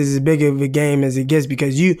them this is as big of a game as it gets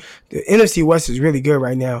because the NFC West is really good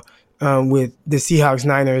right now with the Seahawks,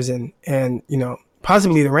 Niners, and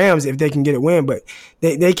possibly the Rams if they can get a win, but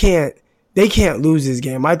they can't lose this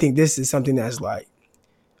game. I think this is something that's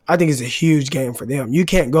I think it's a huge game for them. You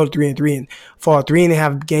can't go to 3-3 and fall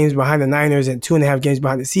 3.5 games behind the Niners and 2.5 games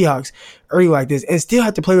behind the Seahawks early like this and still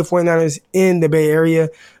have to play the 49ers in the Bay Area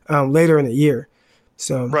later in the year.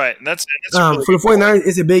 So right, and that's really for the 49ers,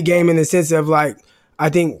 it's a big game in the sense of I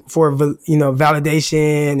think for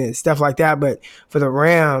validation and stuff like that. But for the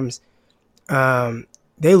Rams,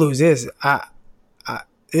 they lose this.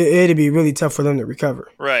 It'd be really tough for them to recover.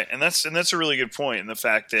 Right, and that's a really good point in the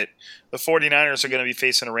fact that the 49ers are going to be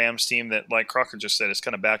facing a Rams team that, like Crocker just said, is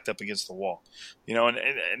kind of backed up against the wall.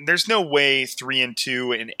 And there's no way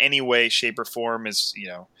 3-2 in any way, shape, or form is,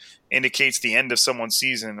 indicates the end of someone's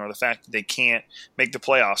season or the fact that they can't make the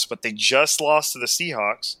playoffs. But they just lost to the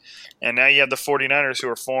Seahawks, and now you have the 49ers who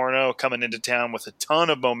are 4-0 coming into town with a ton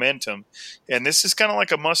of momentum. And this is kind of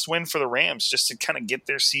like a must-win for the Rams just to kind of get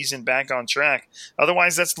their season back on track.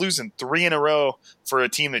 Otherwise, that's losing 3 in a row for a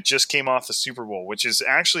team that just came off the Super Bowl, which is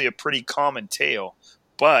actually a pretty common tale.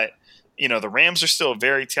 But the Rams are still a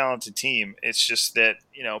very talented team. It's just that,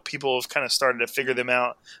 people have kind of started to figure them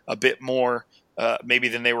out a bit more maybe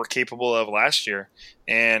than they were capable of last year.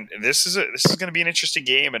 And this is going to be an interesting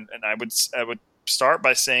game. And I would start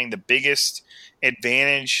by saying the biggest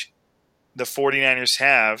advantage the 49ers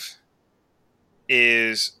have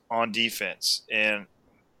is on defense. And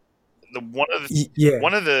one of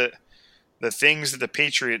the things that the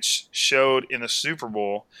Patriots showed in the Super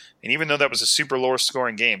Bowl, and even though that was a super low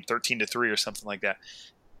scoring game, 13-3 or something like that,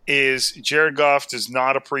 is Jared Goff does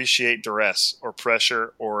not appreciate duress or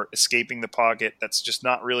pressure or escaping the pocket. That's just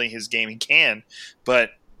not really his game. He can, but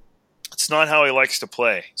it's not how he likes to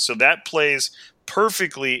play. So that plays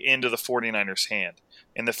perfectly into the 49ers' hand.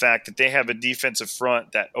 And the fact that they have a defensive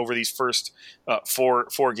front that over these first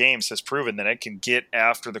four games has proven that it can get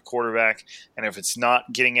after the quarterback. And if it's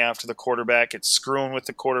not getting after the quarterback, it's screwing with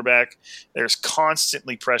the quarterback. There's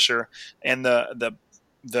constantly pressure. And the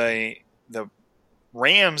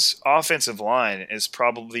Rams' offensive line is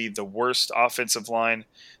probably the worst offensive line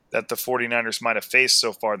that the 49ers might have faced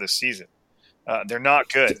so far this season. They're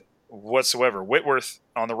not good whatsoever. Whitworth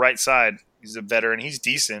on the right side, he's a veteran. He's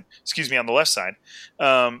decent. Excuse me, on the left side.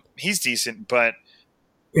 He's decent, but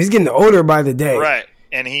he's getting older by the day. Right.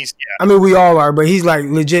 And he's I mean, we all are, but he's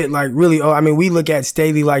legit, really old. I mean, we look at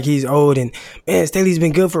Staley like he's old, and man, Staley's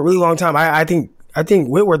been good for a really long time. I think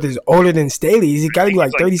Whitworth is older than Staley. He's got to be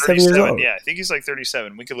 37 years old. Yeah, I think he's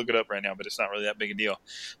 37. We could look it up right now, but it's not really that big a deal.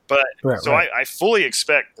 But I fully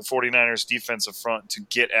expect the 49ers defensive front to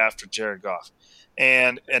get after Jared Goff.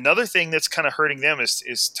 And another thing that's kind of hurting them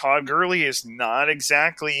is Todd Gurley is not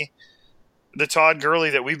exactly the Todd Gurley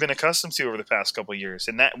that we've been accustomed to over the past couple of years.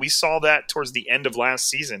 And that we saw that towards the end of last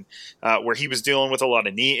season where he was dealing with a lot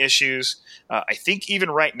of knee issues. I think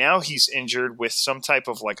even right now he's injured with some type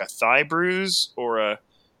of a thigh bruise or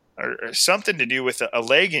or something to do with a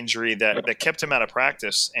leg injury that kept him out of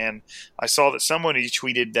practice. And I saw that someone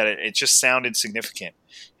tweeted that it just sounded significant.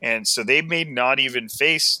 And so they may not even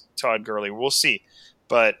face Todd Gurley. We'll see.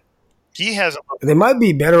 But he has – They might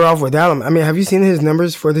be better off without him. I mean, have you seen his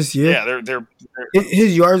numbers for this year? Yeah, they're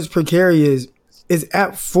his yards per carry is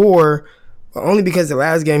at 4, only because the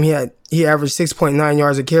last game he averaged 6.9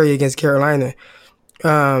 yards a carry against Carolina.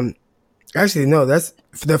 Actually, no, that's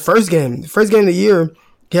for the first game. The first game of the year,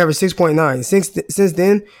 he averaged 6.9. Since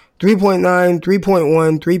then, 3.9,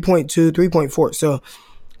 3.1, 3.2, 3.4. So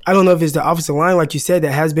I don't know if it's the offensive line, like you said,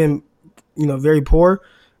 that has been, very poor,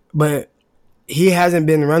 but he hasn't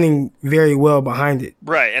been running very well behind it.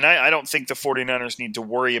 Right, and I don't think the 49ers need to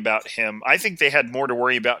worry about him. I think they had more to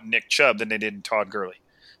worry about Nick Chubb than they did in Todd Gurley.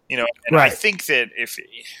 And right. I think that if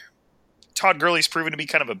Todd Gurley's proven to be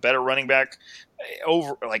kind of a better running back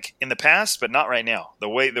over like in the past, but not right now. The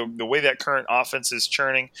way that current offense is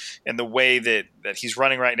churning and the way that he's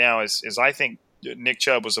running right now is I think Nick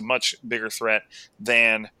Chubb was a much bigger threat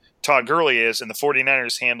than Todd Gurley is, and the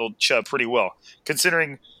 49ers handled Chubb pretty well.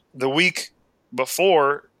 Considering the week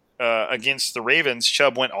before against the Ravens,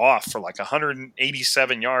 Chubb went off for like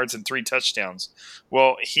 187 yards and 3 touchdowns.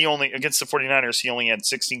 Well, against the 49ers, he only had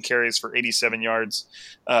 16 carries for 87 yards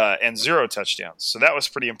and 0 touchdowns. So that was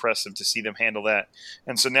pretty impressive to see them handle that.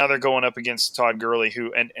 And so now they're going up against Todd Gurley,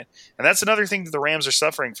 who and that's another thing that the Rams are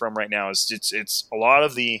suffering from right now is it's a lot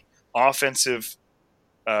of the offensive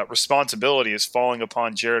responsibility is falling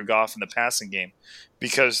upon Jared Goff in the passing game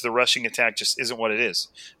because the rushing attack just isn't what it is.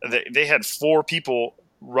 They had 4 people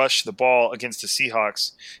rush the ball against the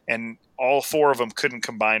Seahawks, and all 4 of them couldn't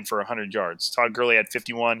combine for 100 yards. Todd Gurley had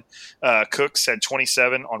 51. Cooks had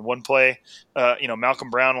 27 on one play. Malcolm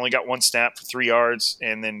Brown only got 1 snap for 3 yards,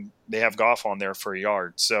 and then they have Goff on there for a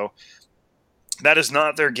yard. So that is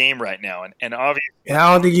not their game right now. And obviously,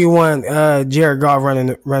 I don't think you want Jared Goff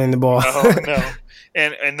running the ball. No.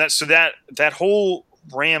 And that whole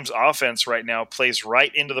Rams offense right now plays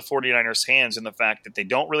right into the 49ers' hands in the fact that they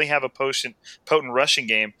don't really have a potent rushing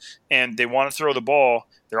game, and they want to throw the ball.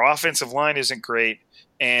 Their offensive line isn't great,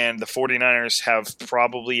 and the 49ers have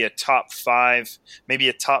probably a top 5, maybe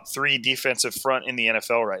a top 3 defensive front in the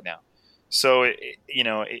NFL right now. So,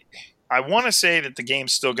 I want to say that the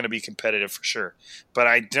game's still going to be competitive for sure, but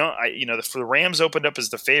the Rams opened up as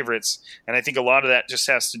the favorites, and I think a lot of that just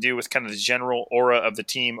has to do with kind of the general aura of the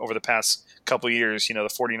team over the past couple of years, the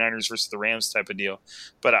 49ers versus the Rams type of deal.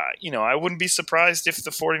 But, I wouldn't be surprised if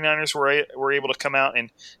the 49ers were able to come out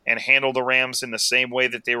and handle the Rams in the same way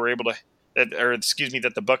that they were able to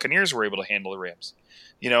that the Buccaneers were able to handle the Rams.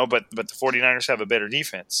 But the 49ers have a better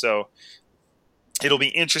defense. So it'll be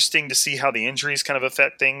interesting to see how the injuries kind of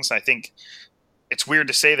affect things. I think it's weird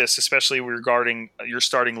to say this, especially regarding your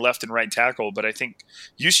starting left and right tackle, but I think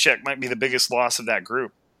Juszczyk might be the biggest loss of that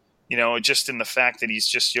group. Just in the fact that he's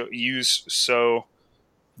just used so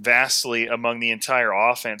vastly among the entire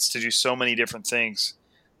offense to do so many different things.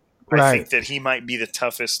 Right. I think that he might be the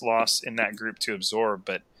toughest loss in that group to absorb,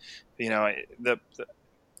 but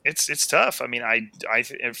it's tough. I mean, I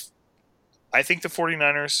think the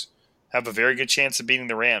 49ers have a very good chance of beating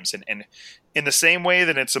the Rams. And in the same way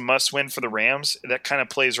that it's a must-win for the Rams, that kind of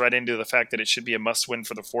plays right into the fact that it should be a must-win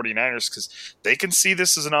for the 49ers because they can see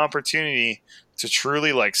this as an opportunity to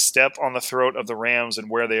truly step on the throat of the Rams and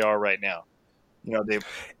where they are right now.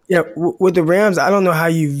 With the Rams, I don't know how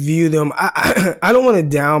you view them. I don't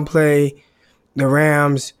want to downplay the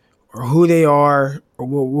Rams or who they are or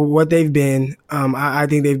what they've been. I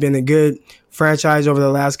think they've been a good franchise over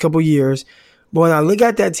the last couple years. But when I look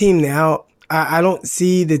at that team now, I don't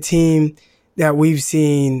see the team that we've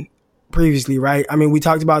seen previously, right? I mean, we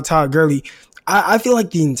talked about Todd Gurley. I feel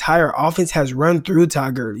like the entire offense has run through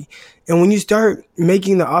Todd Gurley. And when you start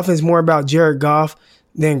making the offense more about Jared Goff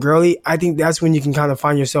than Gurley, I think that's when you can kind of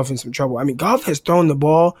find yourself in some trouble. I mean, Goff has thrown the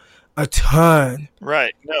ball a ton.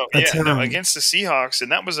 Right. No, against the Seahawks, and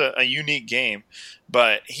that was a unique game.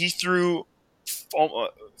 But he threw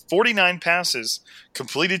 49 passes,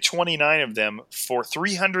 completed 29 of them for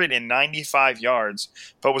 395 yards,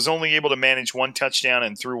 but was only able to manage 1 touchdown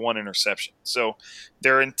and threw 1 interception. So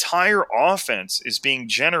their entire offense is being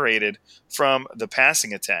generated from the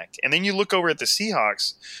passing attack. And then you look over at the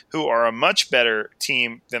Seahawks, who are a much better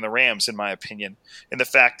team than the Rams, in my opinion, in the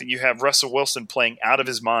fact that you have Russell Wilson playing out of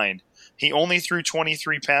his mind. He only threw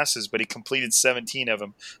 23 passes, but he completed 17 of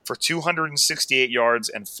them for 268 yards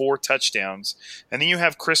and 4 touchdowns. And then you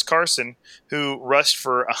have Chris Carson, who rushed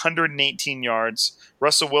for 118 yards.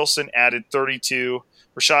 Russell Wilson added 32.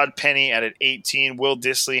 Rashad Penny added 18. Will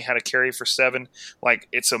Dissly had a carry for 7. Like,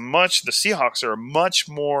 the Seahawks are a much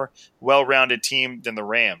more well-rounded team than the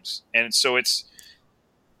Rams. And so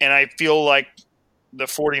and I feel like the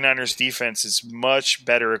 49ers defense is much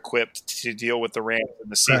better equipped to deal with the Rams than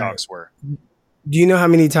the Seahawks were. Do you know how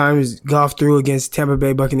many times Goff threw against Tampa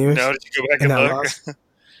Bay Buccaneers? No, did you go back and look?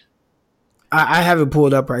 I have it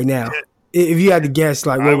pulled up right now. If you had to guess,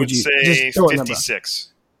 like, what would you say? Just throw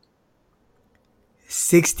 56.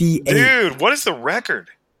 68. Dude, what is the record?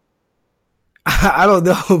 I don't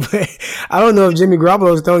know, but I don't know if Jimmy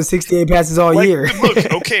Garoppolo's thrown 68 passes all year. Look,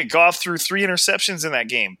 okay, Goff threw 3 interceptions in that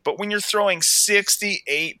game, but when you're throwing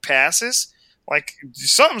 68 passes, like,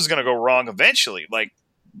 something's going to go wrong eventually. Like,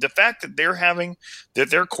 the fact that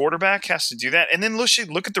their quarterback has to do that, and then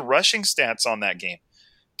look at the rushing stats on that game.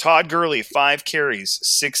 Todd Gurley, 5 carries,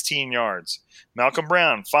 16 yards. Malcolm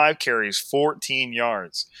Brown, 5 carries, 14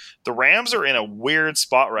 yards. The Rams are in a weird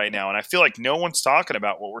spot right now, and I feel like no one's talking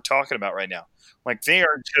about what we're talking about right now. Like, they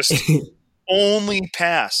are just only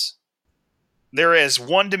pass. They're as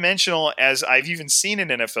one-dimensional as I've even seen an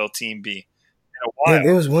NFL team be in a while. Yeah,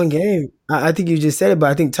 there was one game. I think you just said it, but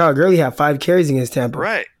I think Todd Gurley had 5 carries against Tampa.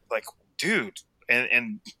 Right. Like, dude.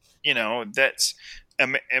 And that's –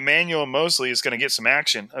 Emmanuel Mosley is going to get some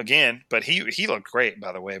action again, but he looked great,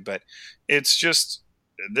 by the way. But it's just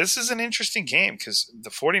 – this is an interesting game because the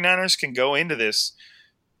 49ers can go into this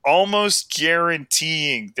almost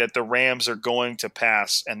guaranteeing that the Rams are going to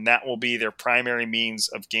pass, and that will be their primary means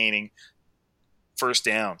of gaining first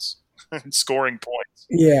downs and scoring points.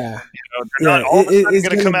 Yeah. They're not all of a sudden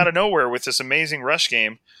going to come out of nowhere with this amazing rush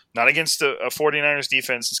game, not against a 49ers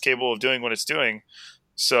defense that's capable of doing what it's doing.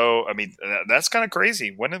 So, I mean, that's kind of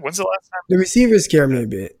crazy. When's the last time? The receivers scare me a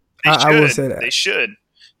bit. I will say that. They should.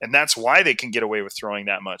 And that's why they can get away with throwing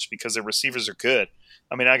that much, because their receivers are good.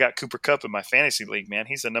 I mean, I got Cooper Kupp in my fantasy league, man.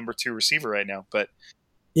 He's the number 2 receiver right now. But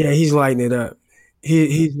yeah, he's lighting it up.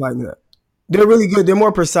 He's lighting it up. They're really good. They're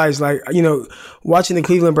more precise. Like, watching the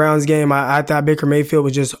Cleveland Browns game, I thought Baker Mayfield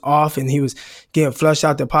was just off and he was getting flushed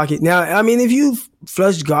out the pocket. Now, I mean, if you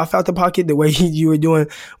flushed Goff out the pocket the way you were doing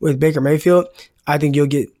with Baker Mayfield, I think you'll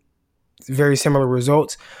get very similar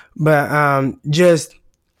results. But just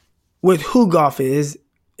with who Goff is,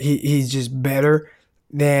 he's just better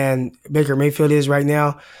than Baker Mayfield is right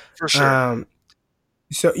now. For sure.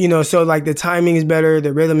 So like the timing is better,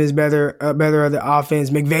 the rhythm is better of the offense.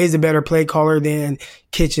 McVay's a better play caller than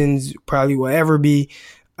Kitchens probably will ever be.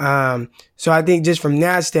 So I think just from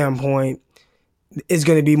that standpoint, it's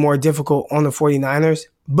going to be more difficult on the 49ers.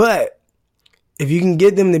 But if you can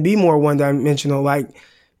get them to be more one-dimensional like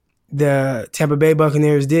the Tampa Bay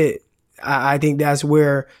Buccaneers did, I think that's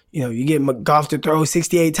where, you get Goff to throw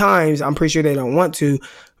 68 times. I'm pretty sure they don't want to,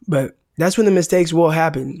 but that's when the mistakes will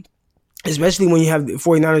happen, especially when you have the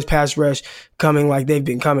 49ers pass rush coming like they've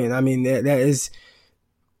been coming. I mean, that is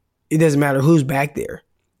 – it doesn't matter who's back there.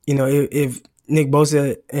 If Nick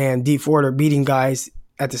Bosa and Dee Ford are beating guys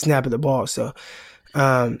at the snap of the ball. So,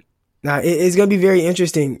 now it's going to be very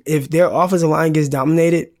interesting. If their offensive line gets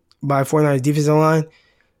dominated by 49ers defensive line,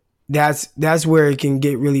 that's where it can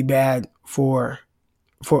get really bad for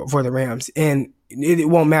the Rams. And it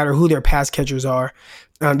won't matter who their pass catchers are.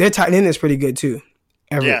 Their tight end is pretty good too.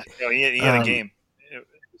 Everett. Yeah, he had a game.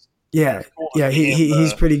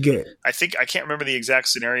 He's pretty good. I can't remember the exact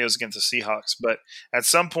scenarios against the Seahawks, but at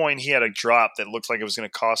some point he had a drop that looked like it was going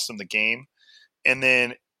to cost them the game, and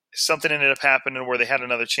then something ended up happening where they had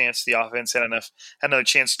another chance. The offense had another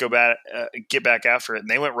chance to go back, get back after it, and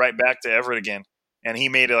they went right back to Everett again. And he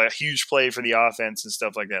made a huge play for the offense and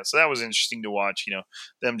stuff like that. So that was interesting to watch.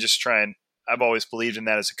 Them just trying. I've always believed in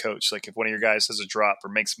that as a coach. Like, if one of your guys has a drop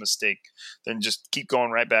or makes a mistake, then just keep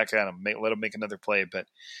going right back at him. Let him make another play. But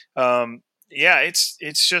it's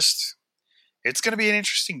going to be an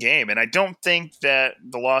interesting game. And I don't think that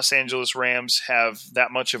the Los Angeles Rams have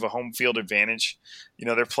that much of a home field advantage.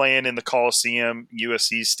 They're playing in the Coliseum,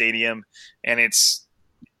 USC Stadium, and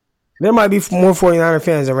there might be more 49er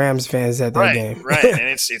fans than Rams fans at that game. Right. And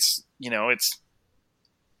it's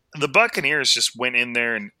the Buccaneers just went in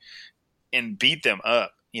there and beat them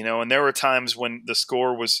up, and there were times when the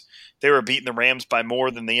score was, they were beating the Rams by more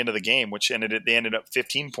than the end of the game, they ended up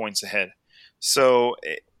 15 points ahead. So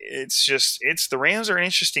the Rams are an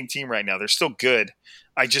interesting team right now. They're still good.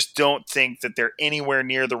 I just don't think that they're anywhere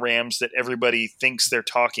near the Rams that everybody thinks they're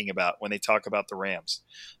talking about when they talk about the Rams.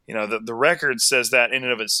 The record says that in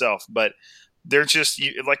and of itself, but they're just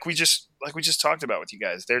like we just talked about with you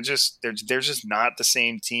guys. They're just not the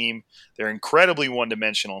same team. They're incredibly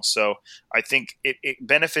one-dimensional. So I think it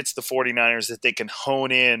benefits the 49ers that they can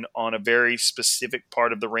hone in on a very specific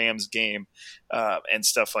part of the Rams game and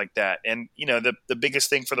stuff like that. And the biggest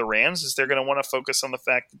thing for the Rams is they're going to want to focus on the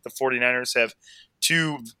fact that the 49ers have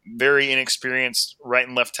two very inexperienced right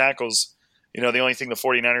and left tackles. The only thing the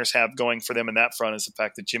 49ers have going for them in that front is the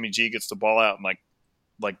fact that Jimmy G gets the ball out in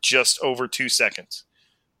like just over 2 seconds.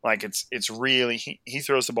 Like it's really he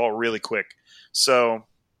throws the ball really quick. So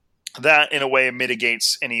that in a way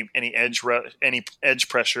mitigates any edge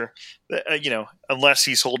pressure, unless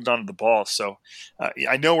he's holding on to the ball. So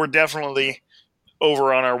I know we're definitely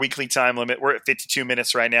over on our weekly time limit. We're at 52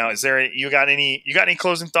 minutes right now. Is there you got any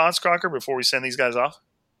closing thoughts, Crocker, before we send these guys off?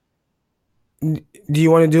 Do you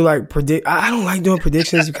want to do like predict? I don't like doing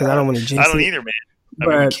predictions because I don't want to jinx it. I don't either, man. I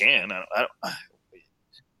mean, we can.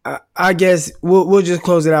 I guess we'll just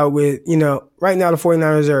close it out with, right now the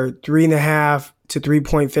 49ers are 3.5 to 3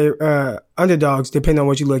 point underdogs, depending on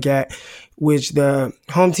what you look at, which the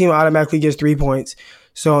home team automatically gets 3 points.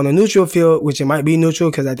 So on a neutral field, which it might be neutral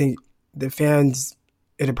because I think the fans,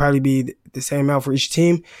 it'll probably be the same amount for each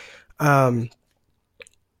team.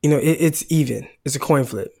 It's even. It's a coin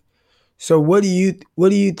flip. So what do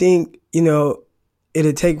you think, it'll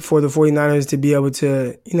take for the 49ers to be able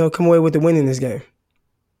to, come away with the win in this game?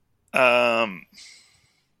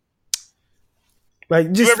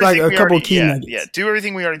 Just like a couple key nuggets. Yeah, do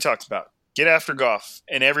everything we already talked about. Get after Goff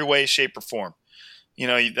in every way, shape, or form.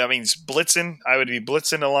 That means blitzing. I would be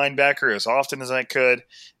blitzing a linebacker as often as I could.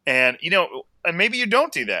 And, and maybe you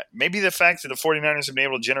don't do that. Maybe the fact that the 49ers have been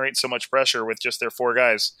able to generate so much pressure with just their 4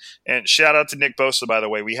 guys. And shout out to Nick Bosa, by the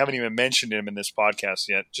way. We haven't even mentioned him in this podcast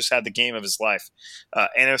yet. Just had the game of his life.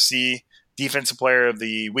 NFC Defensive Player of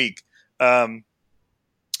the Week.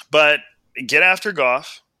 But get after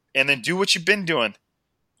Goff and then do what you've been doing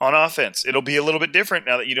on offense. It'll be a little bit different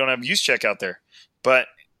now that you don't have Juszczyk out there. But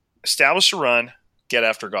establish a run, get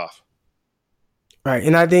after Goff. Right.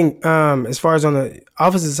 And I think as far as on the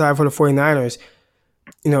offensive side for the 49ers,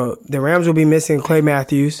 the Rams will be missing Clay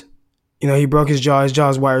Matthews. He broke his jaw. His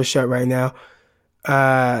jaw's wired shut right now.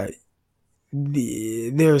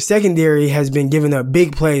 Their secondary has been giving up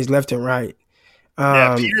big plays left and right.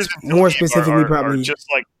 Peters more specifically, probably just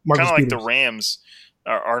like kind of like the Rams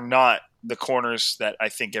are not the corners that I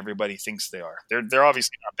think everybody thinks they are. They're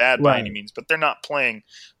obviously not bad by any means, but they're not playing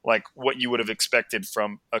like what you would have expected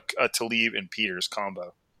from a Talib and Peters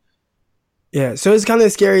combo. Yeah, so it's kind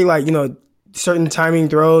of scary. Like certain timing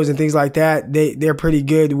throws and things like that. They're pretty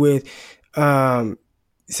good with some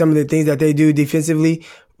of the things that they do defensively,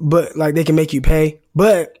 but like they can make you pay.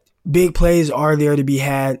 But big plays are there to be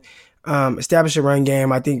had. Establish a run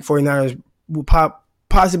game. I think 49ers will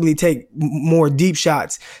possibly take more deep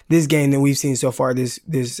shots this game than we've seen so far this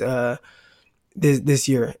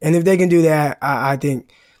year. And if they can do that, I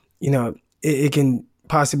think, it can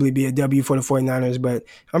possibly be a W for the 49ers. But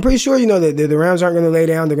I'm pretty sure, that the Rams aren't going to lay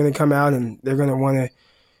down. They're going to come out and they're going to want to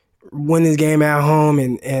win this game at home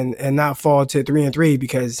and not fall to 3-3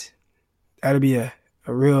 because that'll be a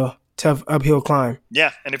real tough uphill climb.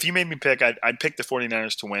 Yeah, and if you made me pick, I'd pick the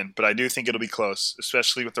 49ers to win, but I do think it'll be close,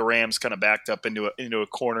 especially with the Rams kind of backed up into a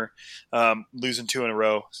corner, losing 2 in a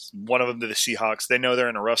row. One of them to the Seahawks. They know they're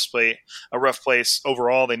in a rough place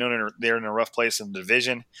overall. They know they're in a rough place in the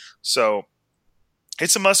division, so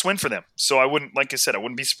it's a must-win for them. So I wouldn't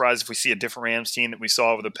be surprised if we see a different Rams team that we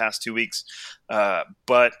saw over the past 2 weeks,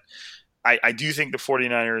 but I do think the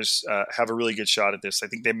 49ers have a really good shot at this. I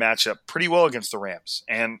think they match up pretty well against the Rams.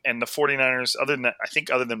 And the 49ers,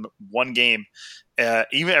 other than one game,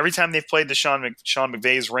 even every time they've played the Sean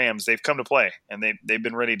McVay's Rams, they've come to play, and they've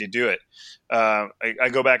been ready to do it. I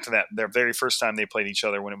go back to their very first time they played each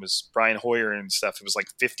other when it was Brian Hoyer and stuff. It was like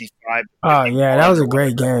 55. Oh, yeah, that was a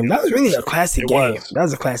great game. That was really a classic game. That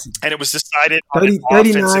was a classic. And it was decided on an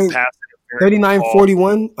offensive pass.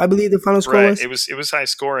 39-41, I believe the final score was. It was high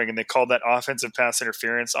scoring, and they called that offensive pass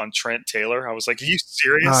interference on Trent Taylor. I was like, "Are you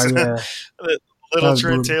serious?" Oh, yeah. Little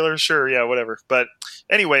Trent Taylor, sure, yeah, whatever. But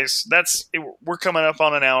anyways, we're coming up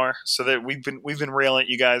on an hour, so that we've been railing at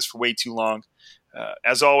you guys for way too long.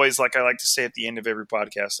 As always, like I like to say at the end of every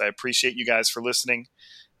podcast, I appreciate you guys for listening.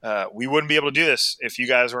 We wouldn't be able to do this if you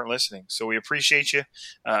guys weren't listening, so we appreciate you.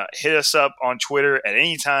 Hit us up on Twitter at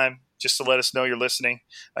any time, just to let us know you're listening.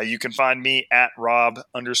 You can find me at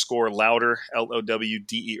Rob_Louder,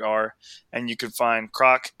 LOWDER, and you can find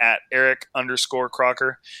Croc at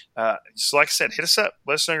Eric_Crocker. So like I said, hit us up.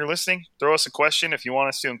 Let us know you're listening. Throw us a question if you want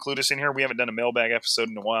us to include us in here. We haven't done a mailbag episode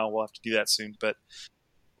in a while. We'll have to do that soon. But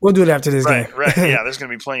We'll do it after this game. Right. Yeah, there's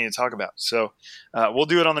going to be plenty to talk about. So we'll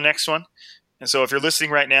do it on the next one. And so if you're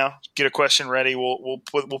listening right now, get a question ready. We'll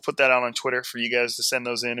put that out on Twitter for you guys to send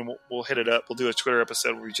those in, and we'll hit it up. We'll do a Twitter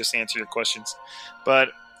episode where we just answer your questions. But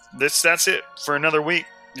that's it for another week.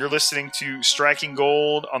 You're listening to Striking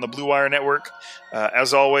Gold on the Blue Wire Network.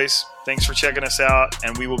 As always, thanks for checking us out,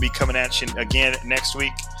 and we will be coming at you again next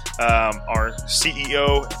week. Our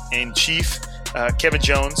CEO in chief, Kevin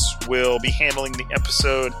Jones, will be handling the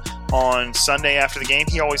episode on Sunday after the game.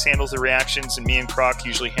 He always handles the reactions, and me and Croc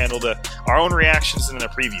usually handle our own reactions and then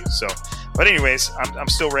a preview. So, but anyways, I'm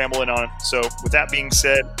still rambling on. So with that being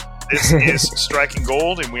said, this is Striking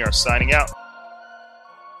Gold, and we are signing out.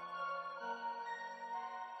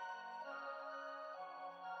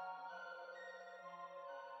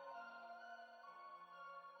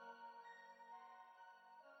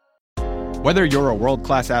 Whether you're a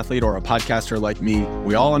world-class athlete or a podcaster like me,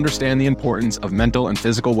 we all understand the importance of mental and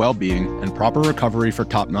physical well-being and proper recovery for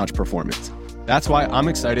top-notch performance. That's why I'm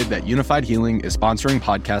excited that Unified Healing is sponsoring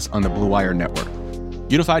podcasts on the Blue Wire Network.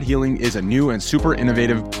 Unified Healing is a new and super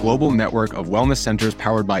innovative global network of wellness centers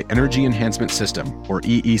powered by Energy Enhancement System, or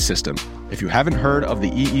EE System. If you haven't heard of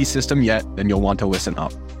the EE System yet, then you'll want to listen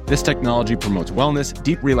up. This technology promotes wellness,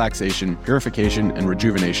 deep relaxation, purification, and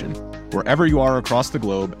rejuvenation. Wherever you are across the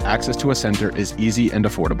globe, access to a center is easy and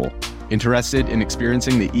affordable. Interested in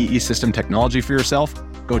experiencing the EE System technology for yourself?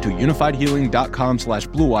 Go to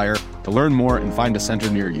unifiedhealing.com/bluewire to learn more and find a center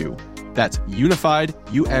near you. That's unified,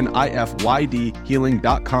 UNIFYD,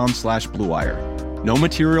 healing.com/bluewire. No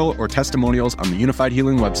material or testimonials on the Unified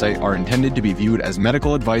Healing website are intended to be viewed as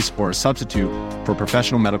medical advice or a substitute for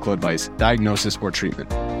professional medical advice, diagnosis, or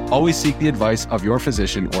treatment. Always seek the advice of your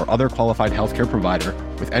physician or other qualified healthcare provider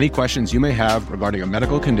with any questions you may have regarding a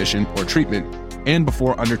medical condition or treatment and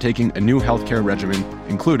before undertaking a new healthcare regimen,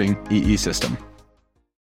 including EE System.